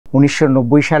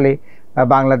1990 সালে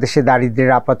বাংলাদেশে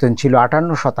দারিদ্র্যের আপাতন ছিল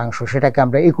 58%, সেটাকে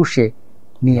আমরা 21-এ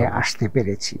নিয়ে আসতে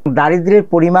পেরেছি। দারিদ্র্যের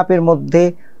পরিমাপের মধ্যে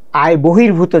আয়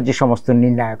বহির্ভূত যে সমস্ত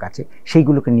নির্ণায়ক আছে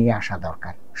সেইগুলোকে নিয়ে আসা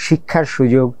দরকার। শিক্ষার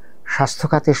সুযোগ, স্বাস্থ্য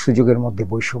খাতের সুযোগের মধ্যে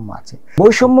বৈষম্য আছে।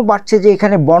 বৈষম্য বাড়ছে যে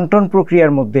এখানে বন্টন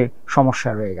প্রক্রিয়ার মধ্যে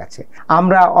সমস্যা রয়ে গেছে।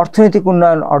 আমরা অর্থনৈতিক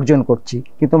উন্নয়ন অর্জন করছি,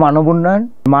 কিন্তু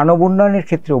মানব উন্নয়নের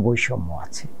ক্ষেত্রেও বৈষম্য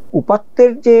আছে।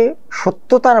 উপাত্তের যে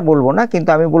সত্যতা বলবো না, কিন্তু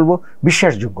আমি বলবো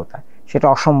বিশ্বাসযোগ্যতা, সেটা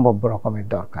অসম্ভব রকমের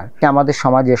দরকার। আমাদের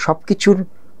সমাজে সবকিছুর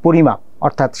পরিমাপ,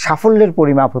 অর্থাৎ সাফল্যের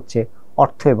পরিমাপ হচ্ছে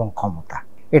অর্থ এবং ক্ষমতা।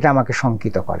 এটা আমাকে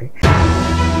শঙ্কিত করে।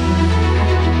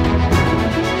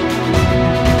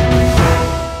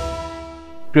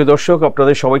 প্রিয় দর্শক,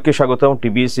 আপনাদের সবাইকে স্বাগতম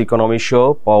TBS economy show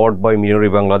powered by মিনরি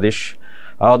Bangladesh.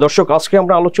 দর্শক, আজকে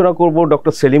আমরা আলোচনা করব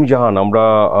ডক্টর সেলিম জাহান। আমরা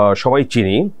সবাই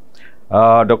চিনি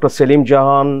ডক্টর সেলিম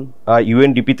জাহান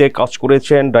ইউএনডিপিতে কাজ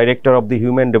করেছেন, director of the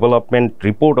human development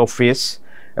report office,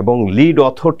 এবং লিড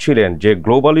অথর ছিলেন। যে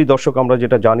গ্লোবালি দর্শক আমরা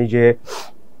যেটা জানি যে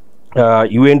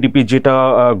ইউএনডিপি যেটা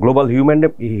গ্লোবাল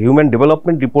হিউম্যান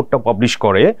ডেভেলপমেন্ট রিপোর্টটা পাবলিশ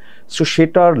করে, সো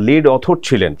সেটার লিড অথর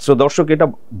ছিলেন। সো দর্শক, এটা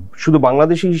শুধু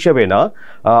বাংলাদেশি হিসেবে না,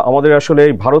 আমাদের আসলে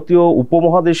ভারতীয়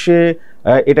উপমহাদেশে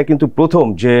এটা কিন্তু প্রথম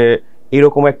যে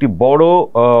এরকম একটি বড়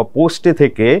পোস্টে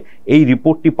থেকে এই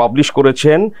রিপোর্টটি পাবলিশ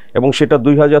করেছেন, এবং সেটা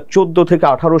 2014 থেকে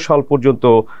 18 সাল পর্যন্ত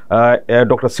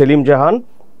ডক্টর সেলিম জাহান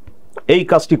এই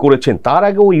কাজটি করেছেন। তার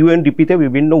আগেও ইউএনডিপিতে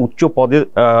বিভিন্ন উচ্চ পদে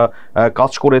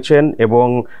কাজ করেছেন, এবং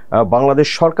বাংলাদেশ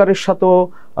সরকারের সাথেও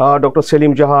ডক্টর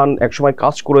সেলিম জাহান একসময়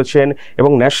কাজ করেছেন,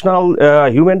 এবং ন্যাশনাল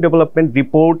হিউম্যান ডেভেলপমেন্ট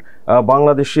রিপোর্ট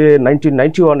বাংলাদেশে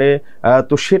 1991-এ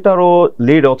তো সেটারও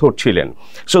লিড অথর ছিলেন।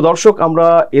 সো দর্শক, আমরা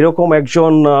এরকম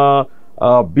একজন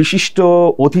বিশিষ্ট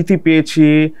অতিথি পেয়েছি,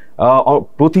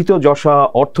 প্রথিতযশা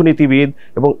অর্থনীতিবিদ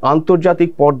এবং আন্তর্জাতিক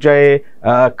পর্যায়ে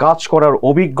কাজ করার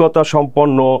অভিজ্ঞতা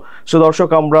সম্পন্ন। সো দর্শক,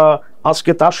 আমরা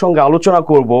আজকে তার সঙ্গে আলোচনা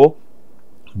করব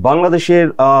বাংলাদেশের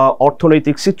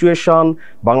অর্থনৈতিক সিচুয়েশন,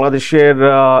 বাংলাদেশের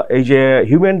এই যে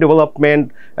হিউম্যান ডেভেলপমেন্ট,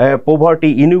 পোভার্টি,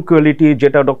 ইনইকুয়ালিটি,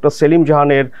 যেটা ডক্টর সেলিম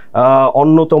জাহানের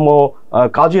অন্যতম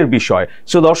কাজের বিষয়।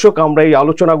 সো দর্শক, আমরা এই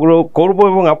আলোচনাগুলো করব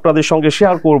এবং আপনাদের সঙ্গে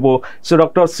শেয়ার করব। সো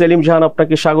ডক্টর সেলিম জাহান,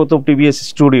 আপনাকে স্বাগত টিবিএস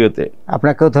স্টুডিওতে।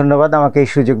 আপনাকেও ধন্যবাদ আমাকে এই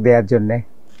সুযোগ দেওয়ার জন্য।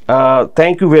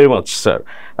 Thank you very much sir.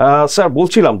 Sir,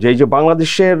 বলছিলাম যে এই যে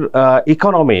বাংলাদেশের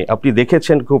ইকোনমি আপনি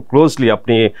দেখেছেন খুব ক্লোজলি,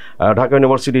 আপনি ঢাকা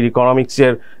ইউনিভার্সিটির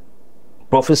ইকোনমিক্সের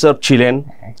প্রফেসর ছিলেন,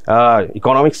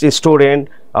 ইকোনমিক্স স্টুডেন্ট।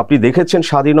 আপনি দেখেছেন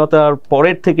স্বাধীনতার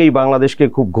পরের থেকেই বাংলাদেশকে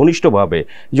খুব ঘনিষ্ঠভাবে,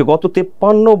 যে গত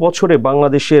 53 বছরে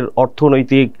বাংলাদেশের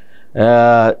অর্থনৈতিক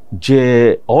যে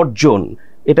অর্জন,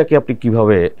 এটাকে আপনি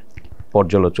কিভাবে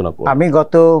পর্যালোচনা করেন? আমি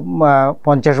গত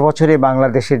 50 বছরে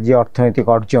বাংলাদেশের যে অর্থনৈতিক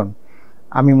অর্জন,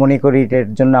 আমি মনে করি এর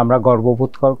জন্য আমরা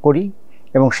গর্ববোধ করি,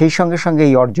 এবং সেই সঙ্গে সঙ্গে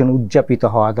এই অর্জন উদযাপিত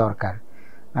হওয়া দরকার।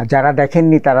 যারা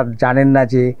দেখেননি তারা জানেন না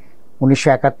যে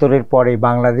 1971-এর পরে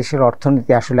বাংলাদেশের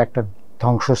অর্থনীতি আসলে একটা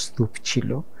ধ্বংসস্তূপ ছিল।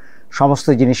 সমস্ত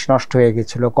জিনিস নষ্ট হয়ে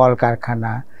গেছিলো,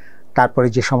 কলকারখানা, তারপরে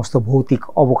যে সমস্ত ভৌতিক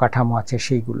অবকাঠামো আছে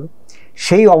সেইগুলো।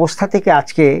 সেই অবস্থা থেকে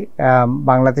আজকে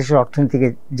বাংলাদেশের অর্থনীতিকে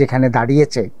যেখানে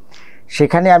দাঁড়িয়েছে,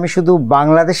 সেখানে আমি শুধু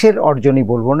বাংলাদেশের অর্জনই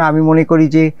বলবো না, আমি মনে করি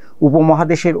যে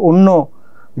উপমহাদেশের অন্য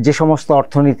যে সমস্ত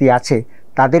অর্থনীতি আছে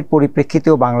তাদের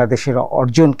পরিপ্রেক্ষিতেও বাংলাদেশের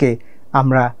অর্জনকে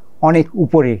আমরা অনেক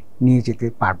উপরে নিয়ে যেতে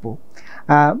পারবো।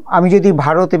 আমি যদি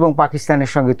ভারত এবং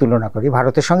পাকিস্তানের সঙ্গে তুলনা করি,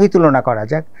 ভারতের সঙ্গেই তুলনা করা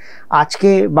যাক। আজকে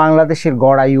বাংলাদেশের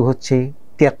গড় আয়ু হচ্ছে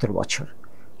 73 বছর,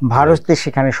 ভারতে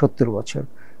সেখানে 70 বছর,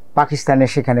 পাকিস্তানে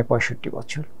সেখানে 65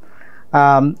 বছর।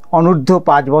 অনূর্ধ্ব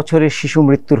 5 বছরের শিশু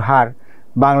মৃত্যুর হার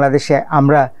বাংলাদেশে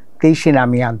আমরা 23-এ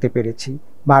নামিয়ে আনতে পেরেছি,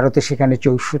 ভারতে সেখানে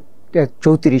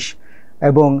 34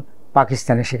 এবং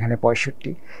পাকিস্তানে সেখানে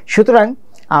 65। সুতরাং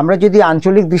আমরা যদি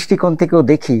আঞ্চলিক দৃষ্টিকোণ থেকেও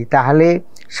দেখি, তাহলে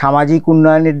সামাজিক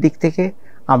উন্নয়নের দিক থেকে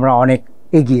আমরা অনেক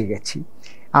এগিয়ে গেছি।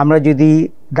 আমরা যদি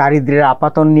দারিদ্র্যের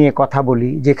আপাতন নিয়ে কথা বলি,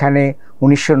 যেখানে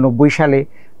 1990 সালে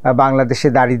বাংলাদেশে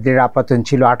দারিদ্র্যের আপাতন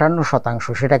ছিল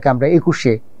 58%, সেটাকে আমরা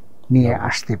 21-এ নিয়ে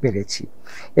আসতে পেরেছি।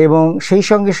 এবং সেই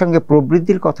সঙ্গে সঙ্গে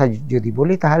প্রবৃদ্ধির কথা যদি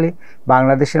বলি, তাহলে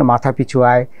বাংলাদেশের মাথাপিছু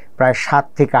আয় প্রায় 7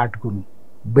 থেকে 8 গুণ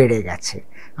বেড়ে গেছে।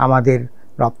 আমাদের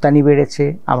রপ্তানি বেড়েছে,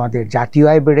 আমাদের জাতীয়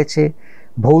আয় বেড়েছে,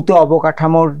 ভৌত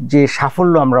অবকাঠামোর যে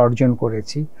সাফল্য আমরা অর্জন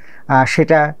করেছি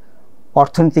সেটা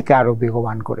অর্থনীতিকে আরও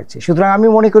বেগবান করেছে। সুতরাং আমি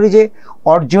মনে করি যে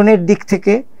অর্জনের দিক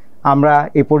থেকে আমরা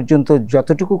এ পর্যন্ত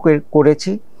যতটুকু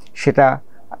করেছি সেটা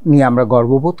নিয়ে আমরা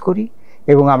গর্ববোধ করি,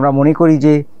 এবং আমরা মনে করি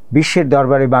যে বিশ্বের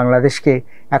দরবারে বাংলাদেশকে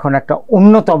এখন একটা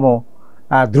অন্যতম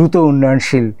দ্রুত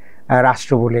উন্নয়নশীল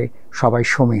রাষ্ট্র বলে সবাই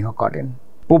সমীহ করেন।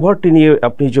 পোভার্টি নিয়ে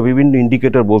আপনি যে বিভিন্ন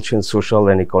ইন্ডিকেটর বলছেন, সোশ্যাল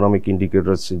অ্যান্ড ইকোনমিক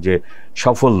ইন্ডিকেটরস, যে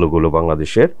সাফল্যগুলো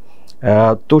বাংলাদেশের,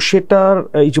 তো সেটার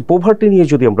এই যে পোভার্টি নিয়ে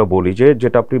যদি আমরা বলি,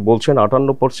 যেটা আপনি বলছেন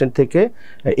 58% থেকে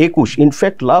 21,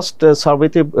 ইনফ্যাক্ট লাস্ট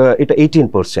সার্ভেতে এটা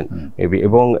 18% মেবি,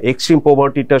 এবং এক্সট্রিম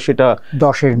পোভার্টিটা সেটা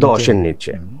 10-এর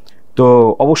নিচে। তো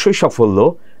অবশ্যই সাফল্য।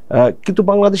 কিন্তু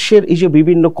বাংলাদেশের এই যে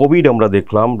বিভিন্ন কোভিড আমরা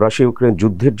দেখলাম, রাশিয়া ইউক্রেন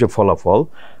যুদ্ধের যে ফলাফল,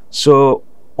 সো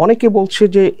অনেকে বলছে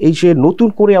যে এই যে নতুন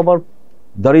করে আবার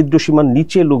দারিদ্র্য সীমার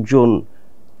নিচে লোকজন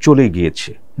চলে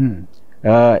গিয়েছে,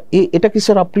 এটা কি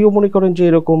স্যার আপনিও মনে করেন যে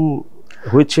এরকম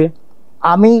হয়েছে?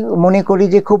 আমি মনে করি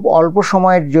যে খুব অল্প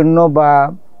সময়ের জন্য বা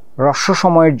হ্রস্ব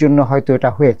সময়ের জন্য হয়তো এটা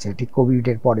হয়েছে ঠিক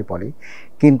কোভিডের পরে পরে,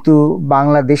 কিন্তু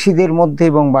বাংলাদেশিদের মধ্যে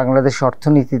এবং বাংলাদেশ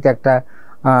অর্থনীতিতে একটা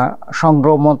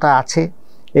সংগ্রামতা আছে,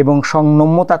 এবং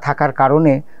সংযমতা থাকার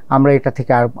কারণে আমরা এটা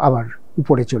থেকে আবার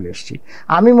উপরে চলে এসেছি।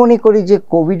 আমি মনে করি যে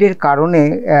কোভিডের কারণে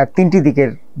তিনটি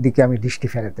দিকে আমি দৃষ্টি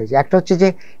ফেরাতে চাই। একটা হচ্ছে যে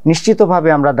নিশ্চিতভাবে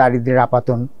আমরা দারিদ্র্যের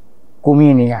আপাতন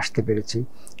কমিয়ে নিয়ে আসতে পেরেছি,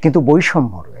 কিন্তু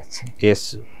বৈষম্য রয়েছে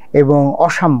এবং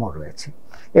অসাম্য রয়েছে।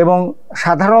 এবং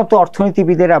সাধারণত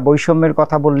অর্থনীতিবিদেরা বৈষম্যের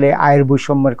কথা বললে আয়ের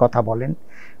বৈষম্যের কথা বলেন,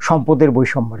 সম্পদের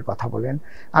বৈষম্যের কথা বলেন।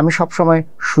 আমি সবসময়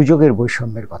সুযোগের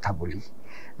বৈষম্যের কথা বলি,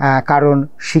 কারণ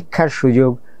শিক্ষার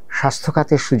সুযোগ, স্বাস্থ্য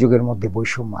খাতের সুযোগের মধ্যে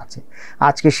বৈষম্য আছে।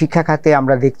 আজকে শিক্ষা খাতে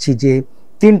আমরা দেখছি যে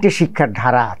তিনটে শিক্ষার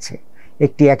ধারা আছে।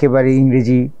 একটি একেবারে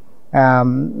ইংরেজি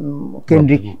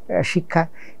কেন্দ্রিক শিক্ষা,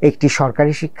 একটি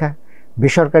সরকারি শিক্ষা,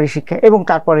 বেসরকারি শিক্ষা, এবং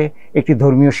তারপরে একটি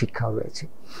ধর্মীয় শিক্ষাও রয়েছে।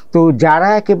 তো যারা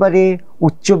একেবারে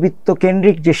উচ্চবিত্ত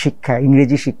কেন্দ্রিক যে শিক্ষা,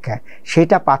 ইংরেজি শিক্ষা,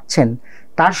 সেটা পাচ্ছেন,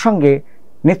 তার সঙ্গে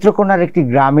নেত্রকোনার একটি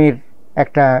গ্রামের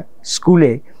একটা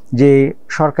স্কুলে যে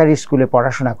সরকারি স্কুলে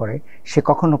পড়াশোনা করে, সে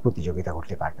কখনো প্রতিযোগিতা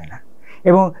করতে পারবে না।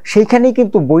 এবং সেইখানেই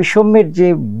কিন্তু বৈষম্যের যে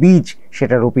বীজ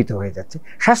সেটা রোপিত হয়ে যাচ্ছে।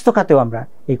 স্বাস্থ্য খাতেও আমরা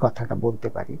এই কথাটা বলতে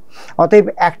পারি। অতএব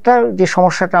একটা যে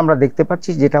সমস্যাটা আমরা দেখতে পাচ্ছি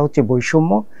যেটা হচ্ছে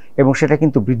বৈষম্য, এবং সেটা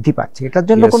কিন্তু বৃদ্ধি পাচ্ছে। এটার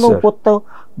জন্য কোনো উপত্যা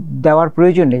দেওয়ার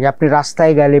প্রয়োজন নেই। আপনি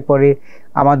রাস্তায় গেলে পরে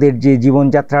আমাদের যে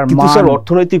জীবনযাত্রার মান,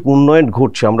 অর্থনৈতিক উন্নয়ন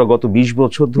ঘটছে, আমরা গত 20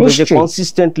 বছর ধরে যে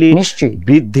কনসিস্টেন্টলি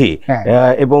বৃদ্ধি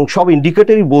এবং সব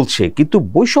ইন্ডিকেটরই বলছে, কিন্তু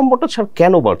বৈষম্যটা ছাড়া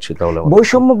কেন বাড়ছে তাহলে?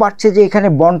 বৈষম্য বাড়ছে যে এখানে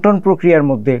বন্টন প্রক্রিয়ার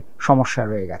মধ্যে সমস্যা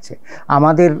রয়ে গেছে।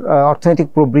 আমাদের অর্থনৈতিক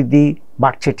প্রবৃদ্ধি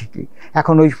বাড়ছে ঠিকই,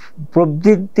 এখন ওই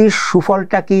প্রবৃদ্ধির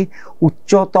সুফলটা কি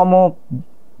উচ্চতম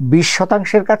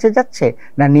 20% কাছে যাচ্ছে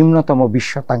না নিম্নতম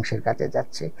 20% কাছে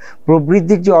যাচ্ছে?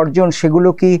 প্রবৃদ্ধির যে অর্জন সেগুলো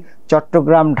কি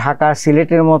চট্টগ্রাম, ঢাকা,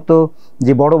 সিলেটের মতো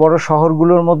যে বড় বড়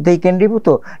শহরগুলোর মধ্যেই কেন্দ্রীভূত,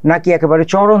 নাকি একেবারে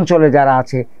চর অঞ্চলে যারা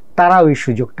আছে তারা ওই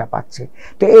সুযোগটা পাচ্ছে?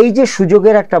 তো এই যে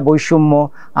সুযোগের একটা বৈষম্য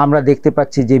আমরা দেখতে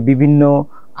পাচ্ছি যে বিভিন্ন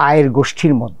আয়ের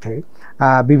গোষ্ঠীর মধ্যে,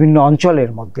 বিভিন্ন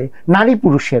অঞ্চলের মধ্যে, নারী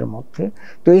পুরুষের মধ্যে,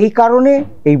 তো এই কারণে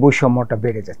এই বৈষম্যটা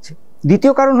বেড়ে যাচ্ছে।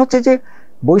 দ্বিতীয় কারণ হচ্ছে যে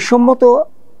বৈষম্য তো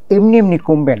এমনি এমনি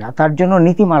কমবে না, তার জন্য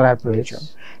নীতিমালার প্রয়োজন।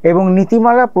 এবং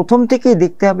নীতিমালা প্রথম থেকেই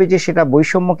দেখতে হবে যে সেটা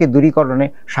বৈষম্যকে দূরীকরণে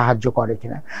সাহায্য করে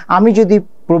কিনা। আমি যদি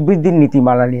প্রবৃদ্ধির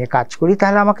নীতিমালা নিয়ে কাজ করি,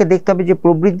 তাহলে আমাকে দেখতে হবে যে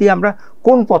প্রবৃদ্ধি আমরা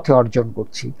কোন পথে অর্জন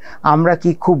করছি। আমরা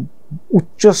কি খুব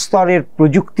উচ্চ স্তরের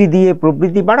প্রযুক্তি দিয়ে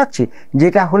প্রবৃদ্ধি বাড়াচ্ছি,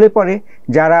 যেটা হলে পরে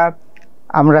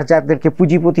আমরা যাদেরকে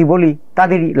পুঁজিপতি বলি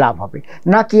তাদেরই লাভ হবে,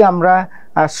 নাকি আমরা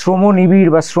শ্রমনিবিড়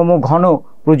বা শ্রম ঘন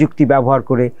প্রযুক্তি ব্যবহার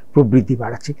করে প্রবৃদ্ধি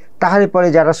বাড়াচ্ছি, তাহলে পরে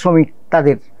যারা শ্রমিক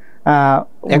তাদের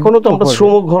এখনো তো আমরা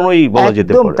শ্রম ঘনই বলা যেতে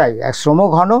পারে। একদম তাই, শ্রম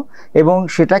ঘন। এবং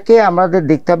সেটাকে আমাদের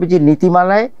দেখতে হবে যে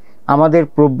নীতিমালায় আমাদের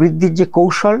প্রবৃদ্ধির যে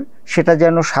কৌশল, সেটা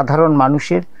যেন সাধারণ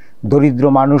মানুষের, দরিদ্র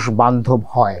মানুষ বান্ধব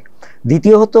হয়।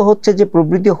 দ্বিতীয়ত হচ্ছে যে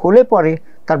প্রবৃদ্ধি হলে পরে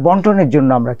তার বন্টনের জন্য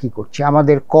আমরা কি করছি,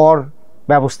 আমাদের কর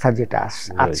ব্যবস্থা যেটা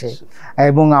আছে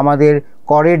এবং আমাদের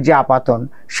করের যে আপাতন,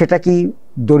 সেটা কি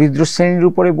দরিদ্র শ্রেণীর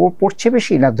উপরে পড়ছে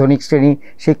বেশি, না ধনিক শ্রেণী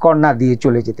সেই কর না দিয়ে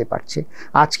চলে যেতে পারছে?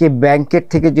 আজকে ব্যাংকের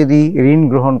থেকে যদি ঋণ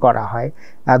গ্রহণ করা হয়,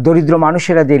 দরিদ্র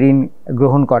মানুষেরা যে ঋণ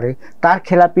গ্রহণ করে তার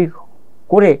খেলাপি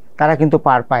করে তারা কিন্তু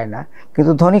পার পায় না,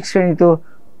 কিন্তু ধনিক শ্রেণী তো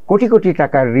কোটি কোটি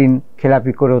টাকার ঋণ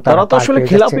খেলাপি করেও তারা তো আসলে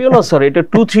খেলাপিও না স্যার, এটা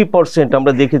 2-3%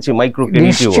 আমরা দেখেছি মাইক্রো ক্রেডিট।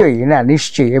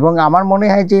 নিশ্চয়ই। এবং আমার মনে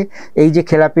হয় যে এই যে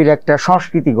খেলাপির একটা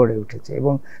সংস্কৃতি গড়ে উঠেছে,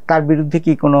 এবং তার বিরুদ্ধে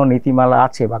কি কোনো নীতিমালা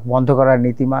আছে বা বন্ধ করার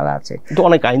নীতিমালা আছে? তো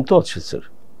অনেক আইন তো আছে স্যার।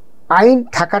 আইন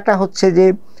থাকাটা হচ্ছে যে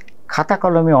খাতা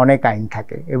কলমে অনেক আইন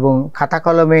থাকে, এবং খাতা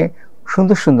কলমে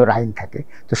সুন্দর সুন্দর আইন থাকে,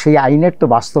 তো সেই আইনের তো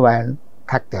বাস্তবায়ন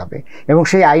থাকতে হবে, এবং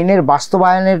সেই আইনের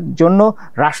বাস্তবায়নের জন্য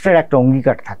রাষ্ট্রের একটা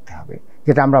অঙ্গীকার থাকতে হবে,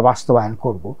 যেটা আমরা বাস্তবায়ন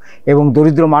করব, এবং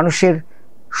দরিদ্র মানুষের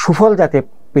সুফল যাতে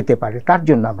পেতে পারে তার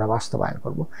জন্য আমরা বাস্তবায়ন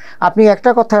করব। আপনি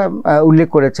একটা কথা উল্লেখ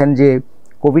করেছেন, যে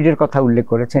কোভিডের কথা উল্লেখ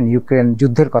করেছেন, ইউক্রেন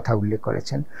যুদ্ধের কথা উল্লেখ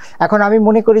করেছেন। এখন আমি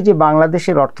মনে করি যে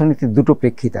বাংলাদেশের অর্থনীতির দুটো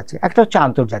প্রেক্ষিত আছে। একটা হচ্ছে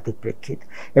আন্তর্জাতিক প্রেক্ষিত,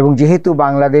 এবং যেহেতু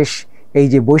বাংলাদেশ এই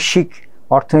যে বৈশ্বিক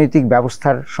অর্থনৈতিক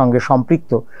ব্যবস্থার সঙ্গে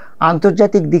সম্পৃক্ত,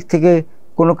 আন্তর্জাতিক দিক থেকে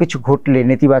কোনো কিছু ঘটলে,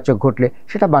 নেতিবাচক ঘটলে,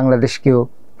 সেটা বাংলাদেশকেও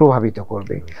প্রভাবিত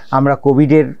করবে। আমরা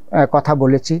কোভিডের কথা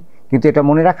বলেছি, কিন্তু এটা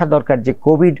মনে রাখা দরকার যে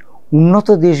কোভিড উন্নত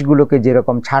দেশগুলোকে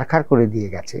যেরকম ছাড়খাড় করে দিয়ে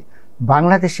গেছে,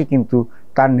 বাংলাদেশে কিন্তু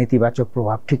তার নেতিবাচক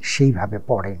প্রভাব ঠিক সেইভাবে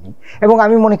পড়েনি, এবং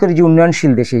আমি মনে করি যে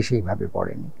উন্নয়নশীল দেশে সেইভাবে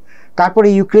পড়েনি। তারপরে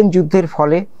ইউক্রেন যুদ্ধের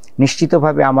ফলে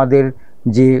নিশ্চিতভাবে আমাদের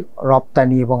যে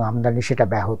রপ্তানি এবং আমদানি সেটা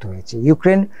ব্যাহত হয়েছে।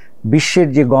 ইউক্রেন বিশ্বের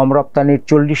যে গম রপ্তানির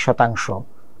 40%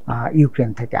 ইউক্রেন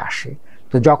থেকে আসে।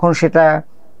 তো যখন সেটা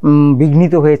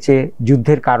বিঘ্নিত হয়েছে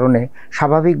যুদ্ধের কারণে,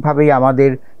 স্বাভাবিকভাবেই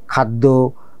আমাদের খাদ্য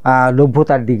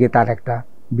লভ্যতার দিকে তার একটা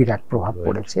বিরাট প্রভাব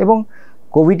পড়েছে। এবং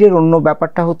কোভিডের অন্য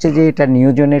ব্যাপারটা হচ্ছে যে এটা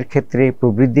নিয়োজনের ক্ষেত্রে,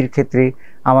 প্রবৃদ্ধির ক্ষেত্রে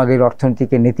আমাদের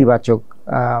অর্থনীতিকে নেতিবাচক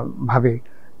ভাবে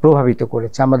প্রভাবিত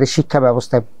করেছে। আমাদের শিক্ষা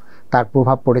ব্যবস্থায় তার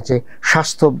প্রভাব পড়েছে,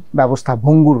 স্বাস্থ্য ব্যবস্থা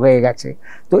ভঙ্গুর হয়ে গেছে।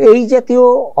 তো এই জাতীয়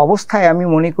অবস্থায় আমি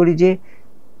মনে করি যে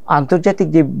আন্তর্জাতিক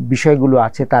যে বিষয়গুলো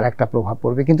আছে তার একটা প্রভাব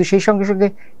পড়বে। কিন্তু সেই সঙ্গে সঙ্গে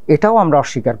এটাও আমরা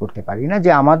অস্বীকার করতে পারি না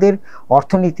যে আমাদের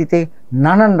অর্থনীতিতে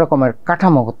নানান রকমের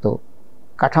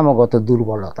কাঠামোগত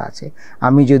দুর্বলতা আছে।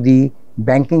 আমি যদি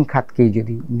ব্যাংকিং খাতকেই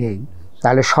যদি নেই,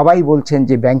 তাহলে সবাই বলছেন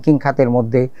যে ব্যাংকিং খাতের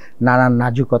মধ্যে নানান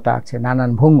নাজুকতা আছে,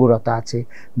 নানান ভঙ্গুরতা আছে।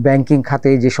 ব্যাংকিং খাতে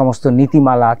যে সমস্ত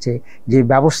নীতিমালা আছে, যে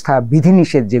ব্যবস্থা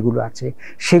বিধিনিষেধ যেগুলো আছে,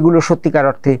 সেগুলো সত্যিকার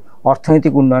অর্থে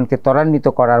অর্থনৈতিক উন্নয়নকে ত্বরান্বিত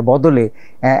করার বদলে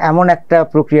এমন একটা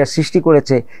প্রক্রিয়ার সৃষ্টি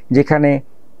করেছে যেখানে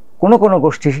কোনো কোনো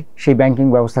গোষ্ঠী সেই ব্যাংকিং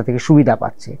ব্যবস্থা থেকে সুবিধা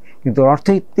পাচ্ছে, কিন্তু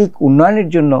অর্থনৈতিক উন্নয়নের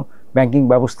জন্য ব্যাংকিং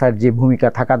ব্যবস্থার যে ভূমিকা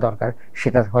থাকা দরকার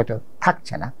সেটা হয়তো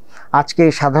থাকছে না। আজকে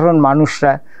সাধারণ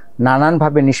মানুষরা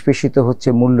নানানভাবে নিষ্পেষিত হচ্ছে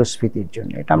মূল্যস্ফীতির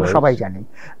জন্য, এটা আমরা সবাই জানি।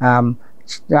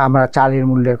 আমরা চালের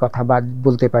মূল্যের কথা বা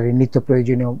বলতে পারি, নিত্য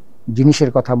প্রয়োজনীয়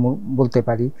জিনিসের কথা বলতে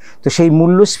পারি। তো সেই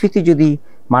মূল্যস্ফীতি যদি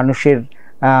মানুষের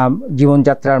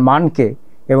জীবনযাত্রার মানকে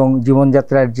এবং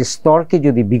জীবনযাত্রার যে স্তরকে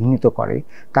যদি বিঘ্নিত করে,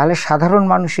 তাহলে সাধারণ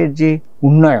মানুষের যে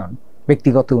উন্নয়ন,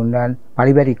 ব্যক্তিগত উন্নয়ন,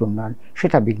 পারিবারিক উন্নয়ন,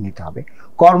 সেটা বিঘ্নিত হবে।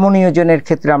 কর্মনিয়োজনের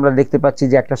ক্ষেত্রে আমরা দেখতে পাচ্ছি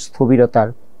যে একটা স্থবিরতার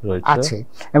আছে,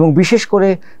 এবং বিশেষ করে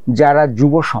যারা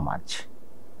যুব সমাজ,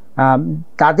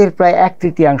 তাদের প্রায়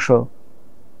 1/3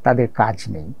 তাদের কাজ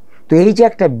নেই। তো এই যে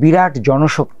একটা বিরাট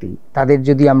জনশক্তি, তাদের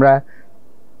যদি আমরা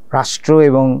রাষ্ট্র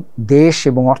এবং দেশ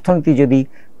এবং অর্থনীতি যদি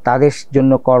তাদের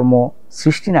জন্য কর্ম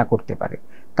সৃষ্টি না করতে পারে,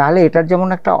 তাহলে এটার যেমন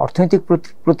একটা অর্থনৈতিক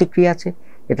প্রতিক্রিয়া আছে,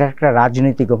 এটা একটা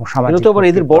রাজনৈতিক এবং সামাজিক।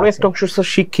 এদের বড় একটা অংশ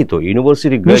শিক্ষিত,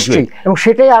 ইউনিভার্সিটি গ্র্যাজুয়েট, এবং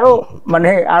সেটাই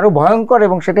আরো ভয়ঙ্কর,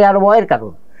 এবং সেটাই আরো ভয়ের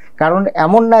কারণ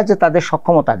এমন না যে তাদের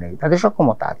সক্ষমতা নেই, তাদের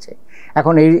সক্ষমতা আছে।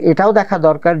 এখন এটাও দেখা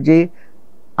দরকার যে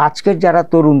আজকের যারা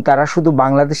তরুণ, তারা শুধু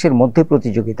বাংলাদেশের মধ্যে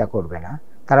প্রতিযোগিতা করবে না,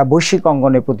 তারা বৈশ্বিক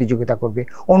অঙ্গনে প্রতিযোগিতা করবে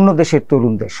অন্য দেশের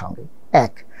তরুণদের সঙ্গে।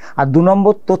 আর 2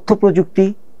 নম্বর, তথ্য প্রযুক্তি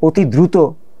অতি দ্রুত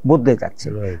বদলে যাচ্ছে।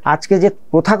 আজকে যে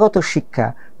প্রথাগত শিক্ষা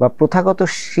বা প্রথাগত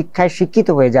শিক্ষায় শিক্ষিত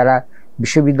হয়ে যারা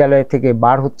বিশ্ববিদ্যালয় থেকে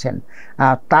বার হচ্ছেন,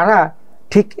 তারা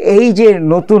ঠিক এই যে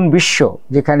নতুন বিশ্ব,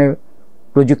 যেখানে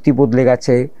প্রযুক্তি বদলে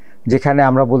গেছে, যেখানে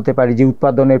আমরা বলতে পারি যে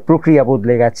উৎপাদনের প্রক্রিয়া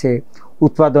বদলে গেছে,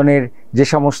 উৎপাদনের যে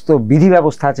সমস্ত বিধি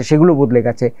ব্যবস্থা আছে সেগুলো বদলে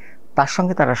গেছে, তার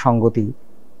সঙ্গে তারা সঙ্গতি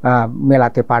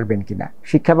মেলাতে পারবেন কিনা।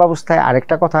 শিক্ষা ব্যবস্থায়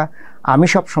আরেকটা কথা আমি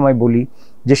সব সময় বলি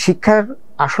যে শিক্ষার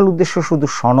আসল উদ্দেশ্য শুধু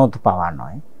সনদ পাওয়া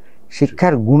নয়,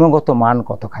 শিক্ষার গুণগত মান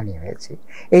কতখানি হয়েছে।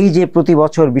 এই যে প্রতি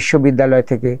বছর বিশ্ববিদ্যালয়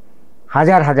থেকে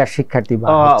হাজার হাজার শিক্ষার্থী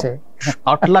বার হচ্ছে,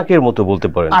 8 লাখের মতো বলতে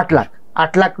পারেন,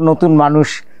 8 লাখ নতুন মানুষ,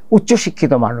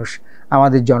 উচ্চশিক্ষিত মানুষ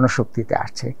আমাদের জনশক্তিতে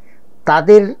আছে।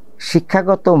 তাদের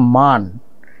শিক্ষাগত মান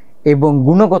এবং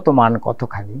গুণগত মান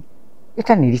কতখানি,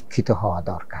 এটা নিরীক্ষিত হওয়া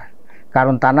দরকার।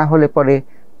 কারণ তা না হলে পরে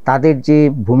তাদের যে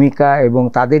ভূমিকা এবং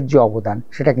তাদের যে অবদান,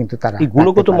 সেটা কিন্তু তারা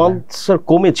গুণগত মান স্যার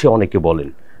কমেছে অনেকে বলেন,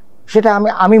 সেটা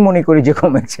আমি মনে করি যে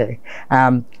কমেছে।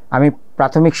 আমি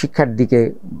প্রাথমিক শিক্ষার দিকে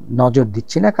নজর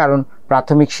দিচ্ছি না, কারণ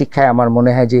প্রাথমিক শিক্ষায় আমার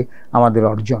মনে হয় যে আমাদের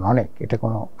অর্জন অনেক, এটা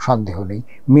কোনো সন্দেহ নেই।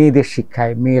 মেয়েদের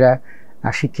শিক্ষায় মেয়েরা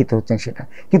শিক্ষিত হচ্ছেন সেটা,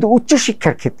 কিন্তু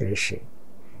উচ্চশিক্ষার ক্ষেত্রে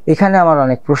এখানে আমার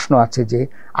অনেক প্রশ্ন আছে যে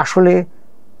আসলে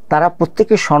তারা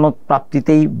প্রত্যেকে সনদ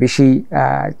প্রাপ্তিতেই বেশি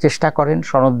চেষ্টা করেন,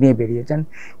 সনদ নিয়ে বেরিয়ে যান,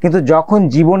 কিন্তু যখন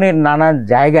জীবনের নানা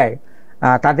জায়গায়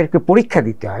তাদেরকে পরীক্ষা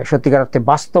দিতে হয়, সত্যিকার অর্থে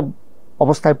বাস্তব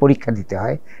অবস্থায় পরীক্ষা দিতে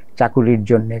হয় চাকুরির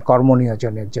জন্যে,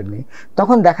 কর্মনিয়োজনের জন্যে,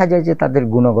 তখন দেখা যায় যে তাদের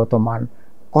গুণগত মান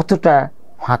কতটা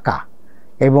ফাঁকা।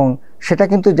 এবং সেটা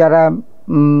কিন্তু যারা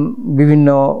বিভিন্ন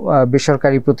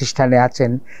বেসরকারি প্রতিষ্ঠানে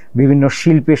আছেন, বিভিন্ন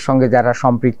শিল্পের সঙ্গে যারা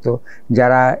সম্পৃক্ত,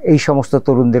 যারা এই সমস্ত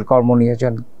তরুণদের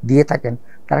কর্মনিয়োজন দিয়ে থাকেন,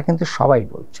 তারা কিন্তু সবাই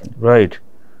বলছেন, রাইট,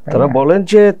 তারা বলেন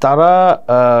যে তারা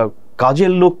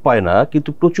কাজের লোক পায় না, কিন্তু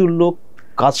প্রচুর লোক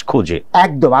কাজ খোঁজে।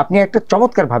 একদম, আপনি একটা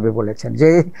চমৎকার ভাবে বলেছেন যে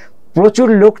প্রচুর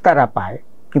লোক তারা পায়,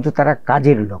 কিন্তু তারা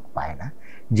কাজের লোক পায় না।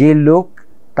 যে লোক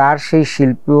তার সেই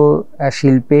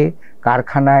শিল্পে,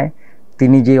 কারখানায়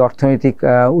তিনি যে অর্থনৈতিক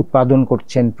উৎপাদন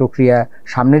করছেন, প্রক্রিয়া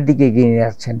সামনের দিকে এগিয়ে নিয়ে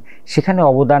যাচ্ছেন, সেখানে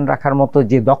অবদান রাখার মতো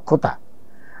যে দক্ষতা,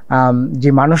 যে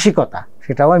মানসিকতা,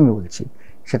 সেটাও আমি বলছি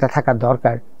সেটা থাকা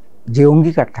দরকার, যে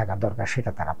অঙ্গীকার থাকা দরকার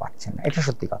সেটা তারা পাচ্ছেন না, এটা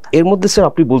সত্যি কথা। এর মধ্যে স্যার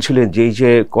আপনি বলছিলেন যে এই যে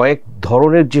কয়েক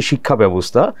ধরনের যে শিক্ষা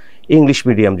ব্যবস্থা, ইংলিশ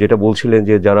মিডিয়াম যেটা বলছিলেন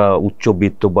যে যারা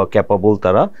উচ্চবিত্ত বা ক্যাপাবল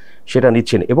তারা সেটা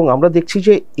নিচ্ছেন, এবং আমরা দেখছি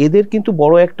যে এদের কিন্তু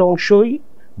বড় একটা অংশই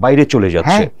বাইরে চলে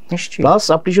যাচ্ছে। প্লাস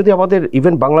আপনি যদি আমাদের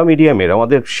ইভেন বাংলা মিডিয়ামের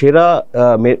আমাদের সেরা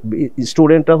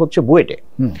স্টুডেন্টরা হচ্ছে বুয়েটে,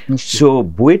 সো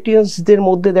বুয়েটিয়ানসদের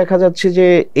মধ্যে দেখা যাচ্ছে যে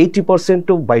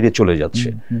 80%ও বাইরে চলে যাচ্ছে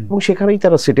এবং সেখানেই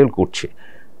তারা সেটেল করছে।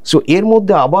 সো এর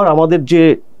মধ্যে আবার আমাদের যে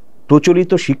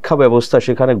প্রচলিত শিক্ষা ব্যবস্থা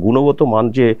সেখানে গুণগত মান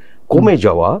যে কমে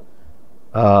যাওয়া,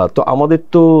 তো আমাদের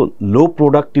তো লো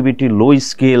প্রোডাক্টিভিটি, লো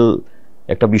স্কেল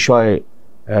একটা বিষয়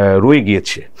রয়ে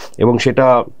গিয়েছে, এবং সেটা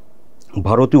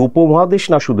ভারতীয় উপমহাদেশ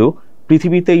না শুধু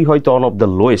পৃথিবীতেই হয়তো ওয়ান অফ দ্য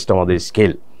লোয়েস্ট আমাদের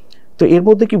স্কেল। তো এর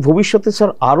মধ্যে কি ভবিষ্যতে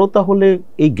স্যার আরও তাহলে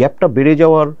এই গ্যাপটা বেড়ে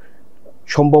যাওয়ার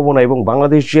সম্ভাবনা, এবং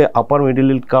বাংলাদেশ যে আপার মিডল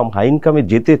ইনকাম, হাই ইনকামে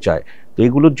যেতে চায়, তো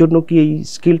এগুলোর জন্য কি এই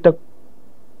স্কিলটা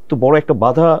তো বড় একটা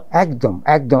বাধা? একদম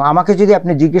একদম। আমাকে যদি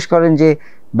আপনি জিজ্ঞেস করেন যে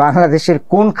বাংলাদেশের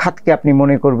কোন খাতকে আপনি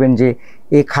মনে করবেন যে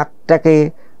এই খাতটাকে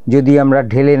যদি আমরা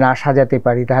ঢেলে না সাজাতে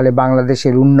পারি তাহলে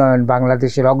বাংলাদেশের উন্নয়ন,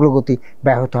 বাংলাদেশের অগ্রগতি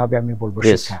ব্যাহত হবে, আমি বলবো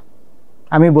শিক্ষা।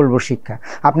 আমি বলবো শিক্ষা।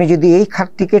 আপনি যদি এই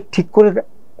খাতটিকে ঠিক করে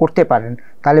করতে পারেন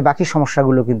তাহলে বাকি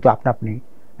সমস্যাগুলো কিন্তু আপনা আপনি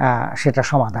সেটা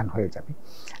সমাধান হয়ে যাবে।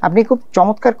 আপনি খুব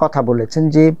চমৎকার কথা বলেছেন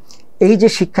যে এই যে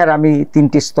শিক্ষার আমি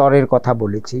 3টি স্তরের কথা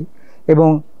বলেছি, এবং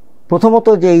প্রথমত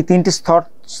যে এই 3টি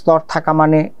স্তর থাকা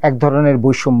মানে এক ধরনের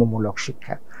বৈষম্যমূলক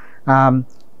শিক্ষা।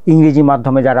 ইংরেজি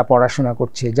মাধ্যমে যারা পড়াশোনা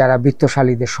করছে, যারা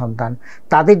বিত্তশালীদের সন্তান,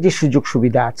 তাদের যে সুযোগ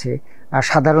সুবিধা আছে,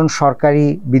 সাধারণ সরকারি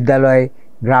বিদ্যালয়ে,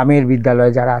 গ্রামের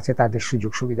বিদ্যালয়ে যারা আছে তাদের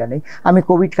সুযোগ সুবিধা নেই। আমি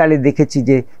কোভিডকালে দেখেছি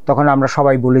যে তখন আমরা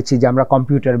সবাই বলেছি যে আমরা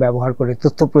কম্পিউটার ব্যবহার করে,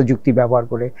 তথ্য প্রযুক্তি ব্যবহার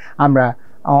করে আমরা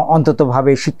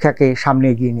অন্ততভাবে শিক্ষাকে সামনে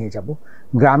এগিয়ে নিয়ে যাব।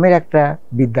 গ্রামের একটা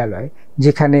বিদ্যালয়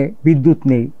যেখানে বিদ্যুৎ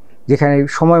নেই, যেখানে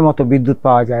সময় মতো বিদ্যুৎ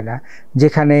পাওয়া যায় না,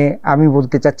 যেখানে আমি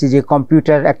বলতে চাচ্ছি যে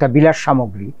কম্পিউটার একটা বিলাস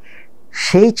সামগ্রী,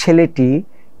 সেই ছেলেটি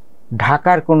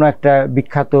ঢাকার কোনো একটা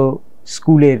বিখ্যাত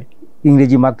স্কুলের,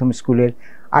 ইংরেজি মাধ্যম স্কুলের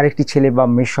আরেকটি ছেলে বা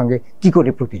মেয়ের সঙ্গে কি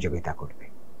করে প্রতিযোগিতা করবে?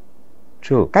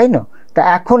 তাই না? তা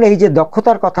এখন এই যে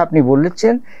দক্ষতার কথা আপনি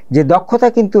বলেছেন, যে দক্ষতা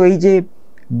কিন্তু এই যে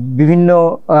বিভিন্ন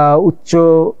উচ্চ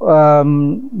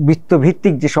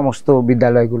বিত্তভিত্তিক যে সমস্ত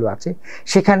বিদ্যালয়গুলো আছে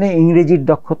সেখানে ইংরেজির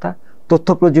দক্ষতা, তথ্য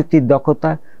প্রযুক্তির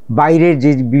দক্ষতা, বাইরের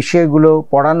যে বিষয়গুলো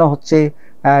পড়ানো হচ্ছে,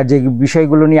 যে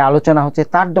বিষয়গুলো নিয়ে আলোচনা হচ্ছে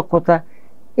তার দক্ষতা,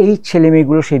 এই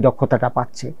ছেলেমেয়েগুলো সেই দক্ষতাটা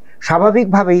পাচ্ছে।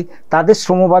 স্বাভাবিকভাবেই তাদের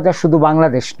শ্রমবাজার শুধু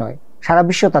বাংলাদেশ নয়, সারা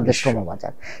বিশ্ব তাদের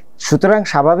শ্রমবাজার। সুতরাং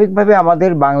স্বাভাবিকভাবে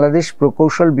আমাদের বাংলাদেশ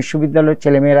প্রকৌশল বিশ্ববিদ্যালয়ের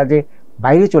ছেলেমেয়েরা যে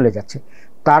বাইরে চলে যাচ্ছে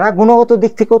তারা গুণগত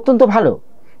দিক থেকে অত্যন্ত ভালো,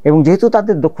 এবং যেহেতু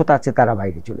তাদের দক্ষতা আছে তারা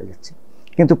বাইরে চলে যাচ্ছে।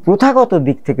 কিন্তু প্রথাগত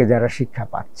দিক থেকে যারা শিক্ষা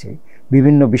পাচ্ছে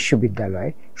বিভিন্ন বিশ্ববিদ্যালয়ে,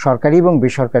 সরকারি এবং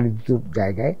বেসরকারি দুটো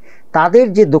জায়গায়, তাদের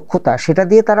যে দক্ষতা সেটা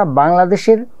দিয়ে তারা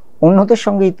বাংলাদেশের অন্যদের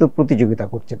সঙ্গেই তো প্রতিযোগিতা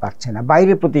করতে পারছে না,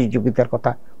 বাইরের প্রতিযোগিতার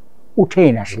কথা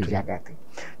উঠেই না সেই জায়গাতে।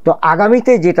 তো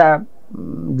আগামীতে যেটা,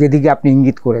 যেদিকে আপনি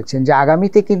ইঙ্গিত করেছেন, যে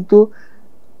আগামীতে কিন্তু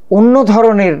অন্য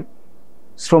ধরনের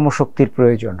শ্রমশক্তির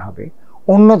প্রয়োজন হবে,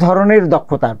 অন্য ধরনের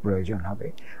দক্ষতার প্রয়োজন হবে।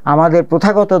 আমাদের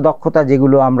প্রথাগত দক্ষতা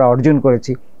যেগুলো আমরা অর্জন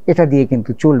করেছি এটা দিয়ে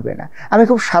কিন্তু চলবে না। আমি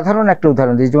খুব সাধারণ একটা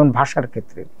উদাহরণ দিই, যেমন ভাষার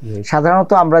ক্ষেত্রে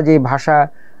সাধারণত আমরা যে ভাষা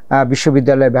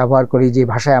বিশ্ববিদ্যালয়ে ব্যবহার করি, যে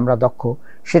ভাষায় আমরা দক্ষ,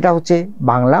 সেটা হচ্ছে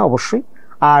বাংলা অবশ্যই,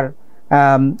 আর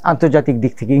আন্তর্জাতিক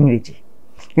দিক থেকে ইংরেজি।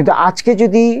 কিন্তু আজকে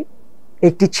যদি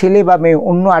একটি ছেলে বা মেয়ে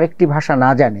অন্য আরেকটি ভাষা না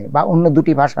জানে বা অন্য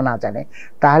দুটি ভাষা না জানে,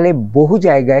 তাহলে বহু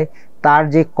জায়গায় তার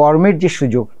যে কর্মের যে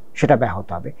সুযোগ সেটা ব্যাহত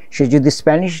হবে। সে যদি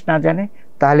স্প্যানিশ না জানে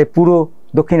তাহলে পুরো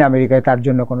দক্ষিণ আমেরিকায় তার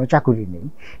জন্য কোনো চাকুরি নেই।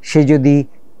 সে যদি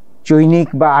চৈনিক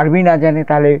বা আরবি না জানে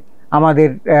তাহলে আমাদের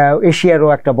এশিয়ারও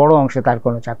একটা বড় অংশে তার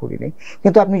কোনো চাকুরি নেই।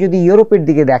 কিন্তু আপনি যদি ইউরোপের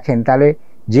দিকে দেখেন তাহলে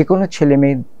যে কোনো ছেলে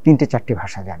মেয়ে 3-4টি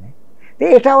ভাষা জানে।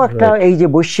 এটাও একটা, এই যে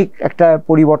বৈশ্বিক একটা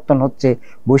পরিবর্তন হচ্ছে,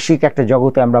 বৈশ্বিক একটা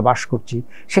জগতে আমরা বাস করছি,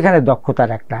 সেখানে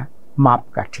দক্ষতার একটা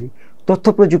মাপকাঠি। তথ্য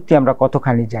প্রযুক্তি আমরা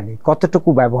কতখানি জানি, কতটুকু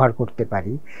ব্যবহার করতে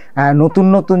পারি, নতুন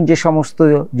নতুন যে সমস্ত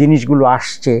জিনিসগুলো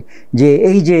আসছে, যে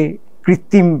এই যে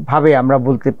কৃত্রিমভাবে আমরা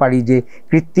বলতে পারি যে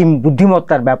কৃত্রিম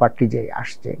বুদ্ধিমত্তার ব্যাপারটি যে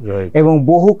আসছে, এবং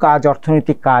বহু কাজ,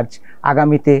 অর্থনৈতিক কাজ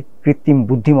আগামীতে কৃত্রিম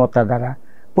বুদ্ধিমত্তা দ্বারা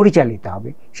পরিচালিত হবে।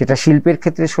 সেটা শিল্পের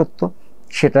ক্ষেত্রে সত্য,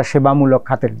 সেটা সেবামূলক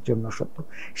খাতের জন্য সত্য।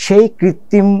 সেই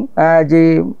কৃত্রিম যে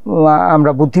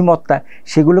আমরা বুদ্ধিমত্তা,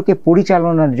 সেগুলোকে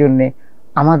পরিচালনার জন্যে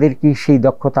আমাদের কি সেই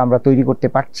দক্ষতা আমরা তৈরি করতে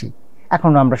পারছি?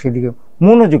 এখন আমরা সেদিকে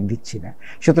মনোযোগ দিচ্ছি না।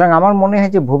 সুতরাং আমার মনে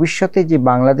হয় যে ভবিষ্যতে যে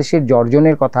বাংলাদেশের যে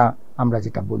অর্জনের কথা আমরা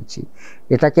যেটা বলছি,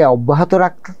 এটাকে অব্যাহত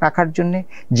রাখার জন্যে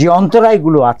যে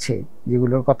অন্তরায়গুলো আছে,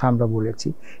 যেগুলোর কথা আমরা বলেছি,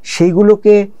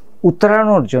 সেইগুলোকে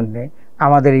উত্তরানোর জন্যে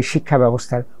আমাদের এই শিক্ষা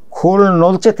ব্যবস্থার খোল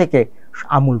নলচে থেকে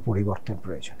আমূল পরিবর্তন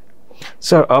প্রয়োজন।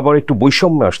 স্যার, আবার একটু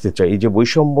বৈষম্যে আসতে চাই। এই যে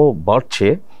বৈষম্য বাড়ছে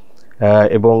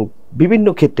এবং বিভিন্ন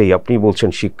ক্ষেত্রেই আপনি বলছেন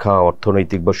শিক্ষা,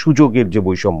 অর্থনৈতিক বা সুযোগের যে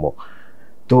বৈষম্য,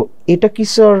 তো এটা কি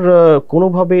স্যার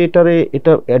কোনোভাবে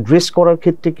এটা অ্যাড্রেস করার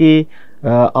ক্ষেত্রে কি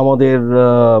আমাদের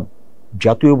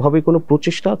জাতীয়ভাবে কোনো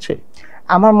প্রচেষ্টা আছে?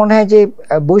 আমার মনে হয় যে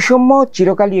বৈষম্য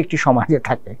চিরকালই একটি সমাজে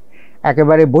থাকে,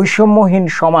 একেবারে বৈষম্যহীন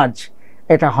সমাজ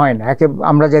এটা হয় না।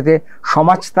 আমরা যাতে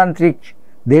সমাজতান্ত্রিক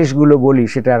দেশগুলো বলি,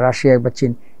 সেটা রাশিয়া বা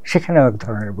চীন, সেখানেও এক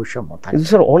ধরনের বৈষম্য থাকে।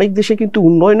 স্যার, অনেক দেশে কিন্তু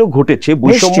উন্নয়নও ঘটেছে,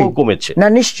 বৈষম্য কমেছে না?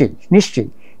 নিশ্চয়ই নিশ্চয়ই,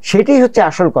 সেটাই হচ্ছে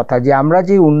আসল কথা, যে আমরা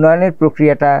যে উন্নয়নের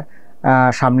প্রক্রিয়াটা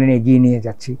সামনে এগিয়ে নিয়ে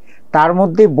যাচ্ছি, তার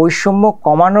মধ্যে বৈষম্য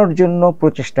কমানোর জন্য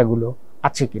প্রচেষ্টাগুলো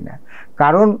আছে কিনা।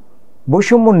 কারণ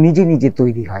বৈষম্য নিজে নিজে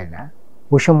তৈরি হয় না,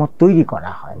 বৈষম্য তৈরি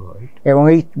করা হয়, এবং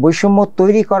এই বৈষম্য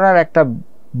তৈরি করার একটা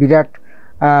বিরাট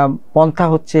পন্থা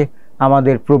হচ্ছে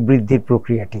আমাদের প্রবৃদ্ধির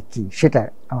প্রক্রিয়াটি কি, সেটা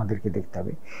আমাদেরকে দেখতে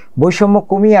হবে। বৈষম্য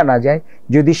কমিয়ে আনা যায়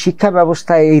যদি শিক্ষা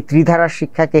ব্যবস্থায় এই ত্রিধারার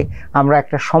শিক্ষাকে আমরা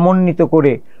একটা সমন্বিত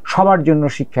করে সবার জন্য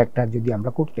শিক্ষা একটা যদি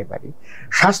আমরা করতে পারি।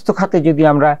 স্বাস্থ্য খাতে যদি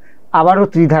আমরা আবারও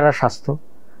ত্রিধারা স্বাস্থ্য,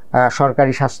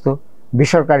 সরকারি স্বাস্থ্য,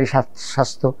 বেসরকারি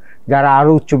স্বাস্থ্য, যারা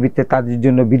আরও উচ্চবিত্তে তাদের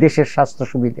জন্য বিদেশের স্বাস্থ্য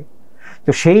সুবিধে,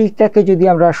 তো সেইটাকে যদি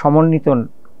আমরা সমন্বিত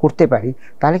করতে পারি,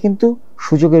 তাহলে কিন্তু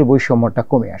সুযোগের বৈষম্যটা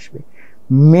কমে আসবে।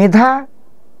 মেধা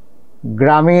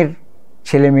গ্রামের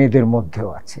ছেলে মেয়েদের মধ্যেও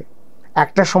আছে।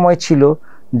 একটা সময় ছিল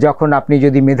যখন আপনি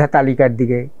যদি মেধা তালিকার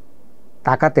দিকে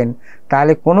তাকাতেন,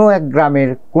 তাহলে কোনো এক গ্রামের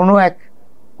কোনো এক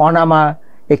অনামা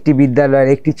একটি বিদ্যালয়ের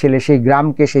একটি ছেলে সেই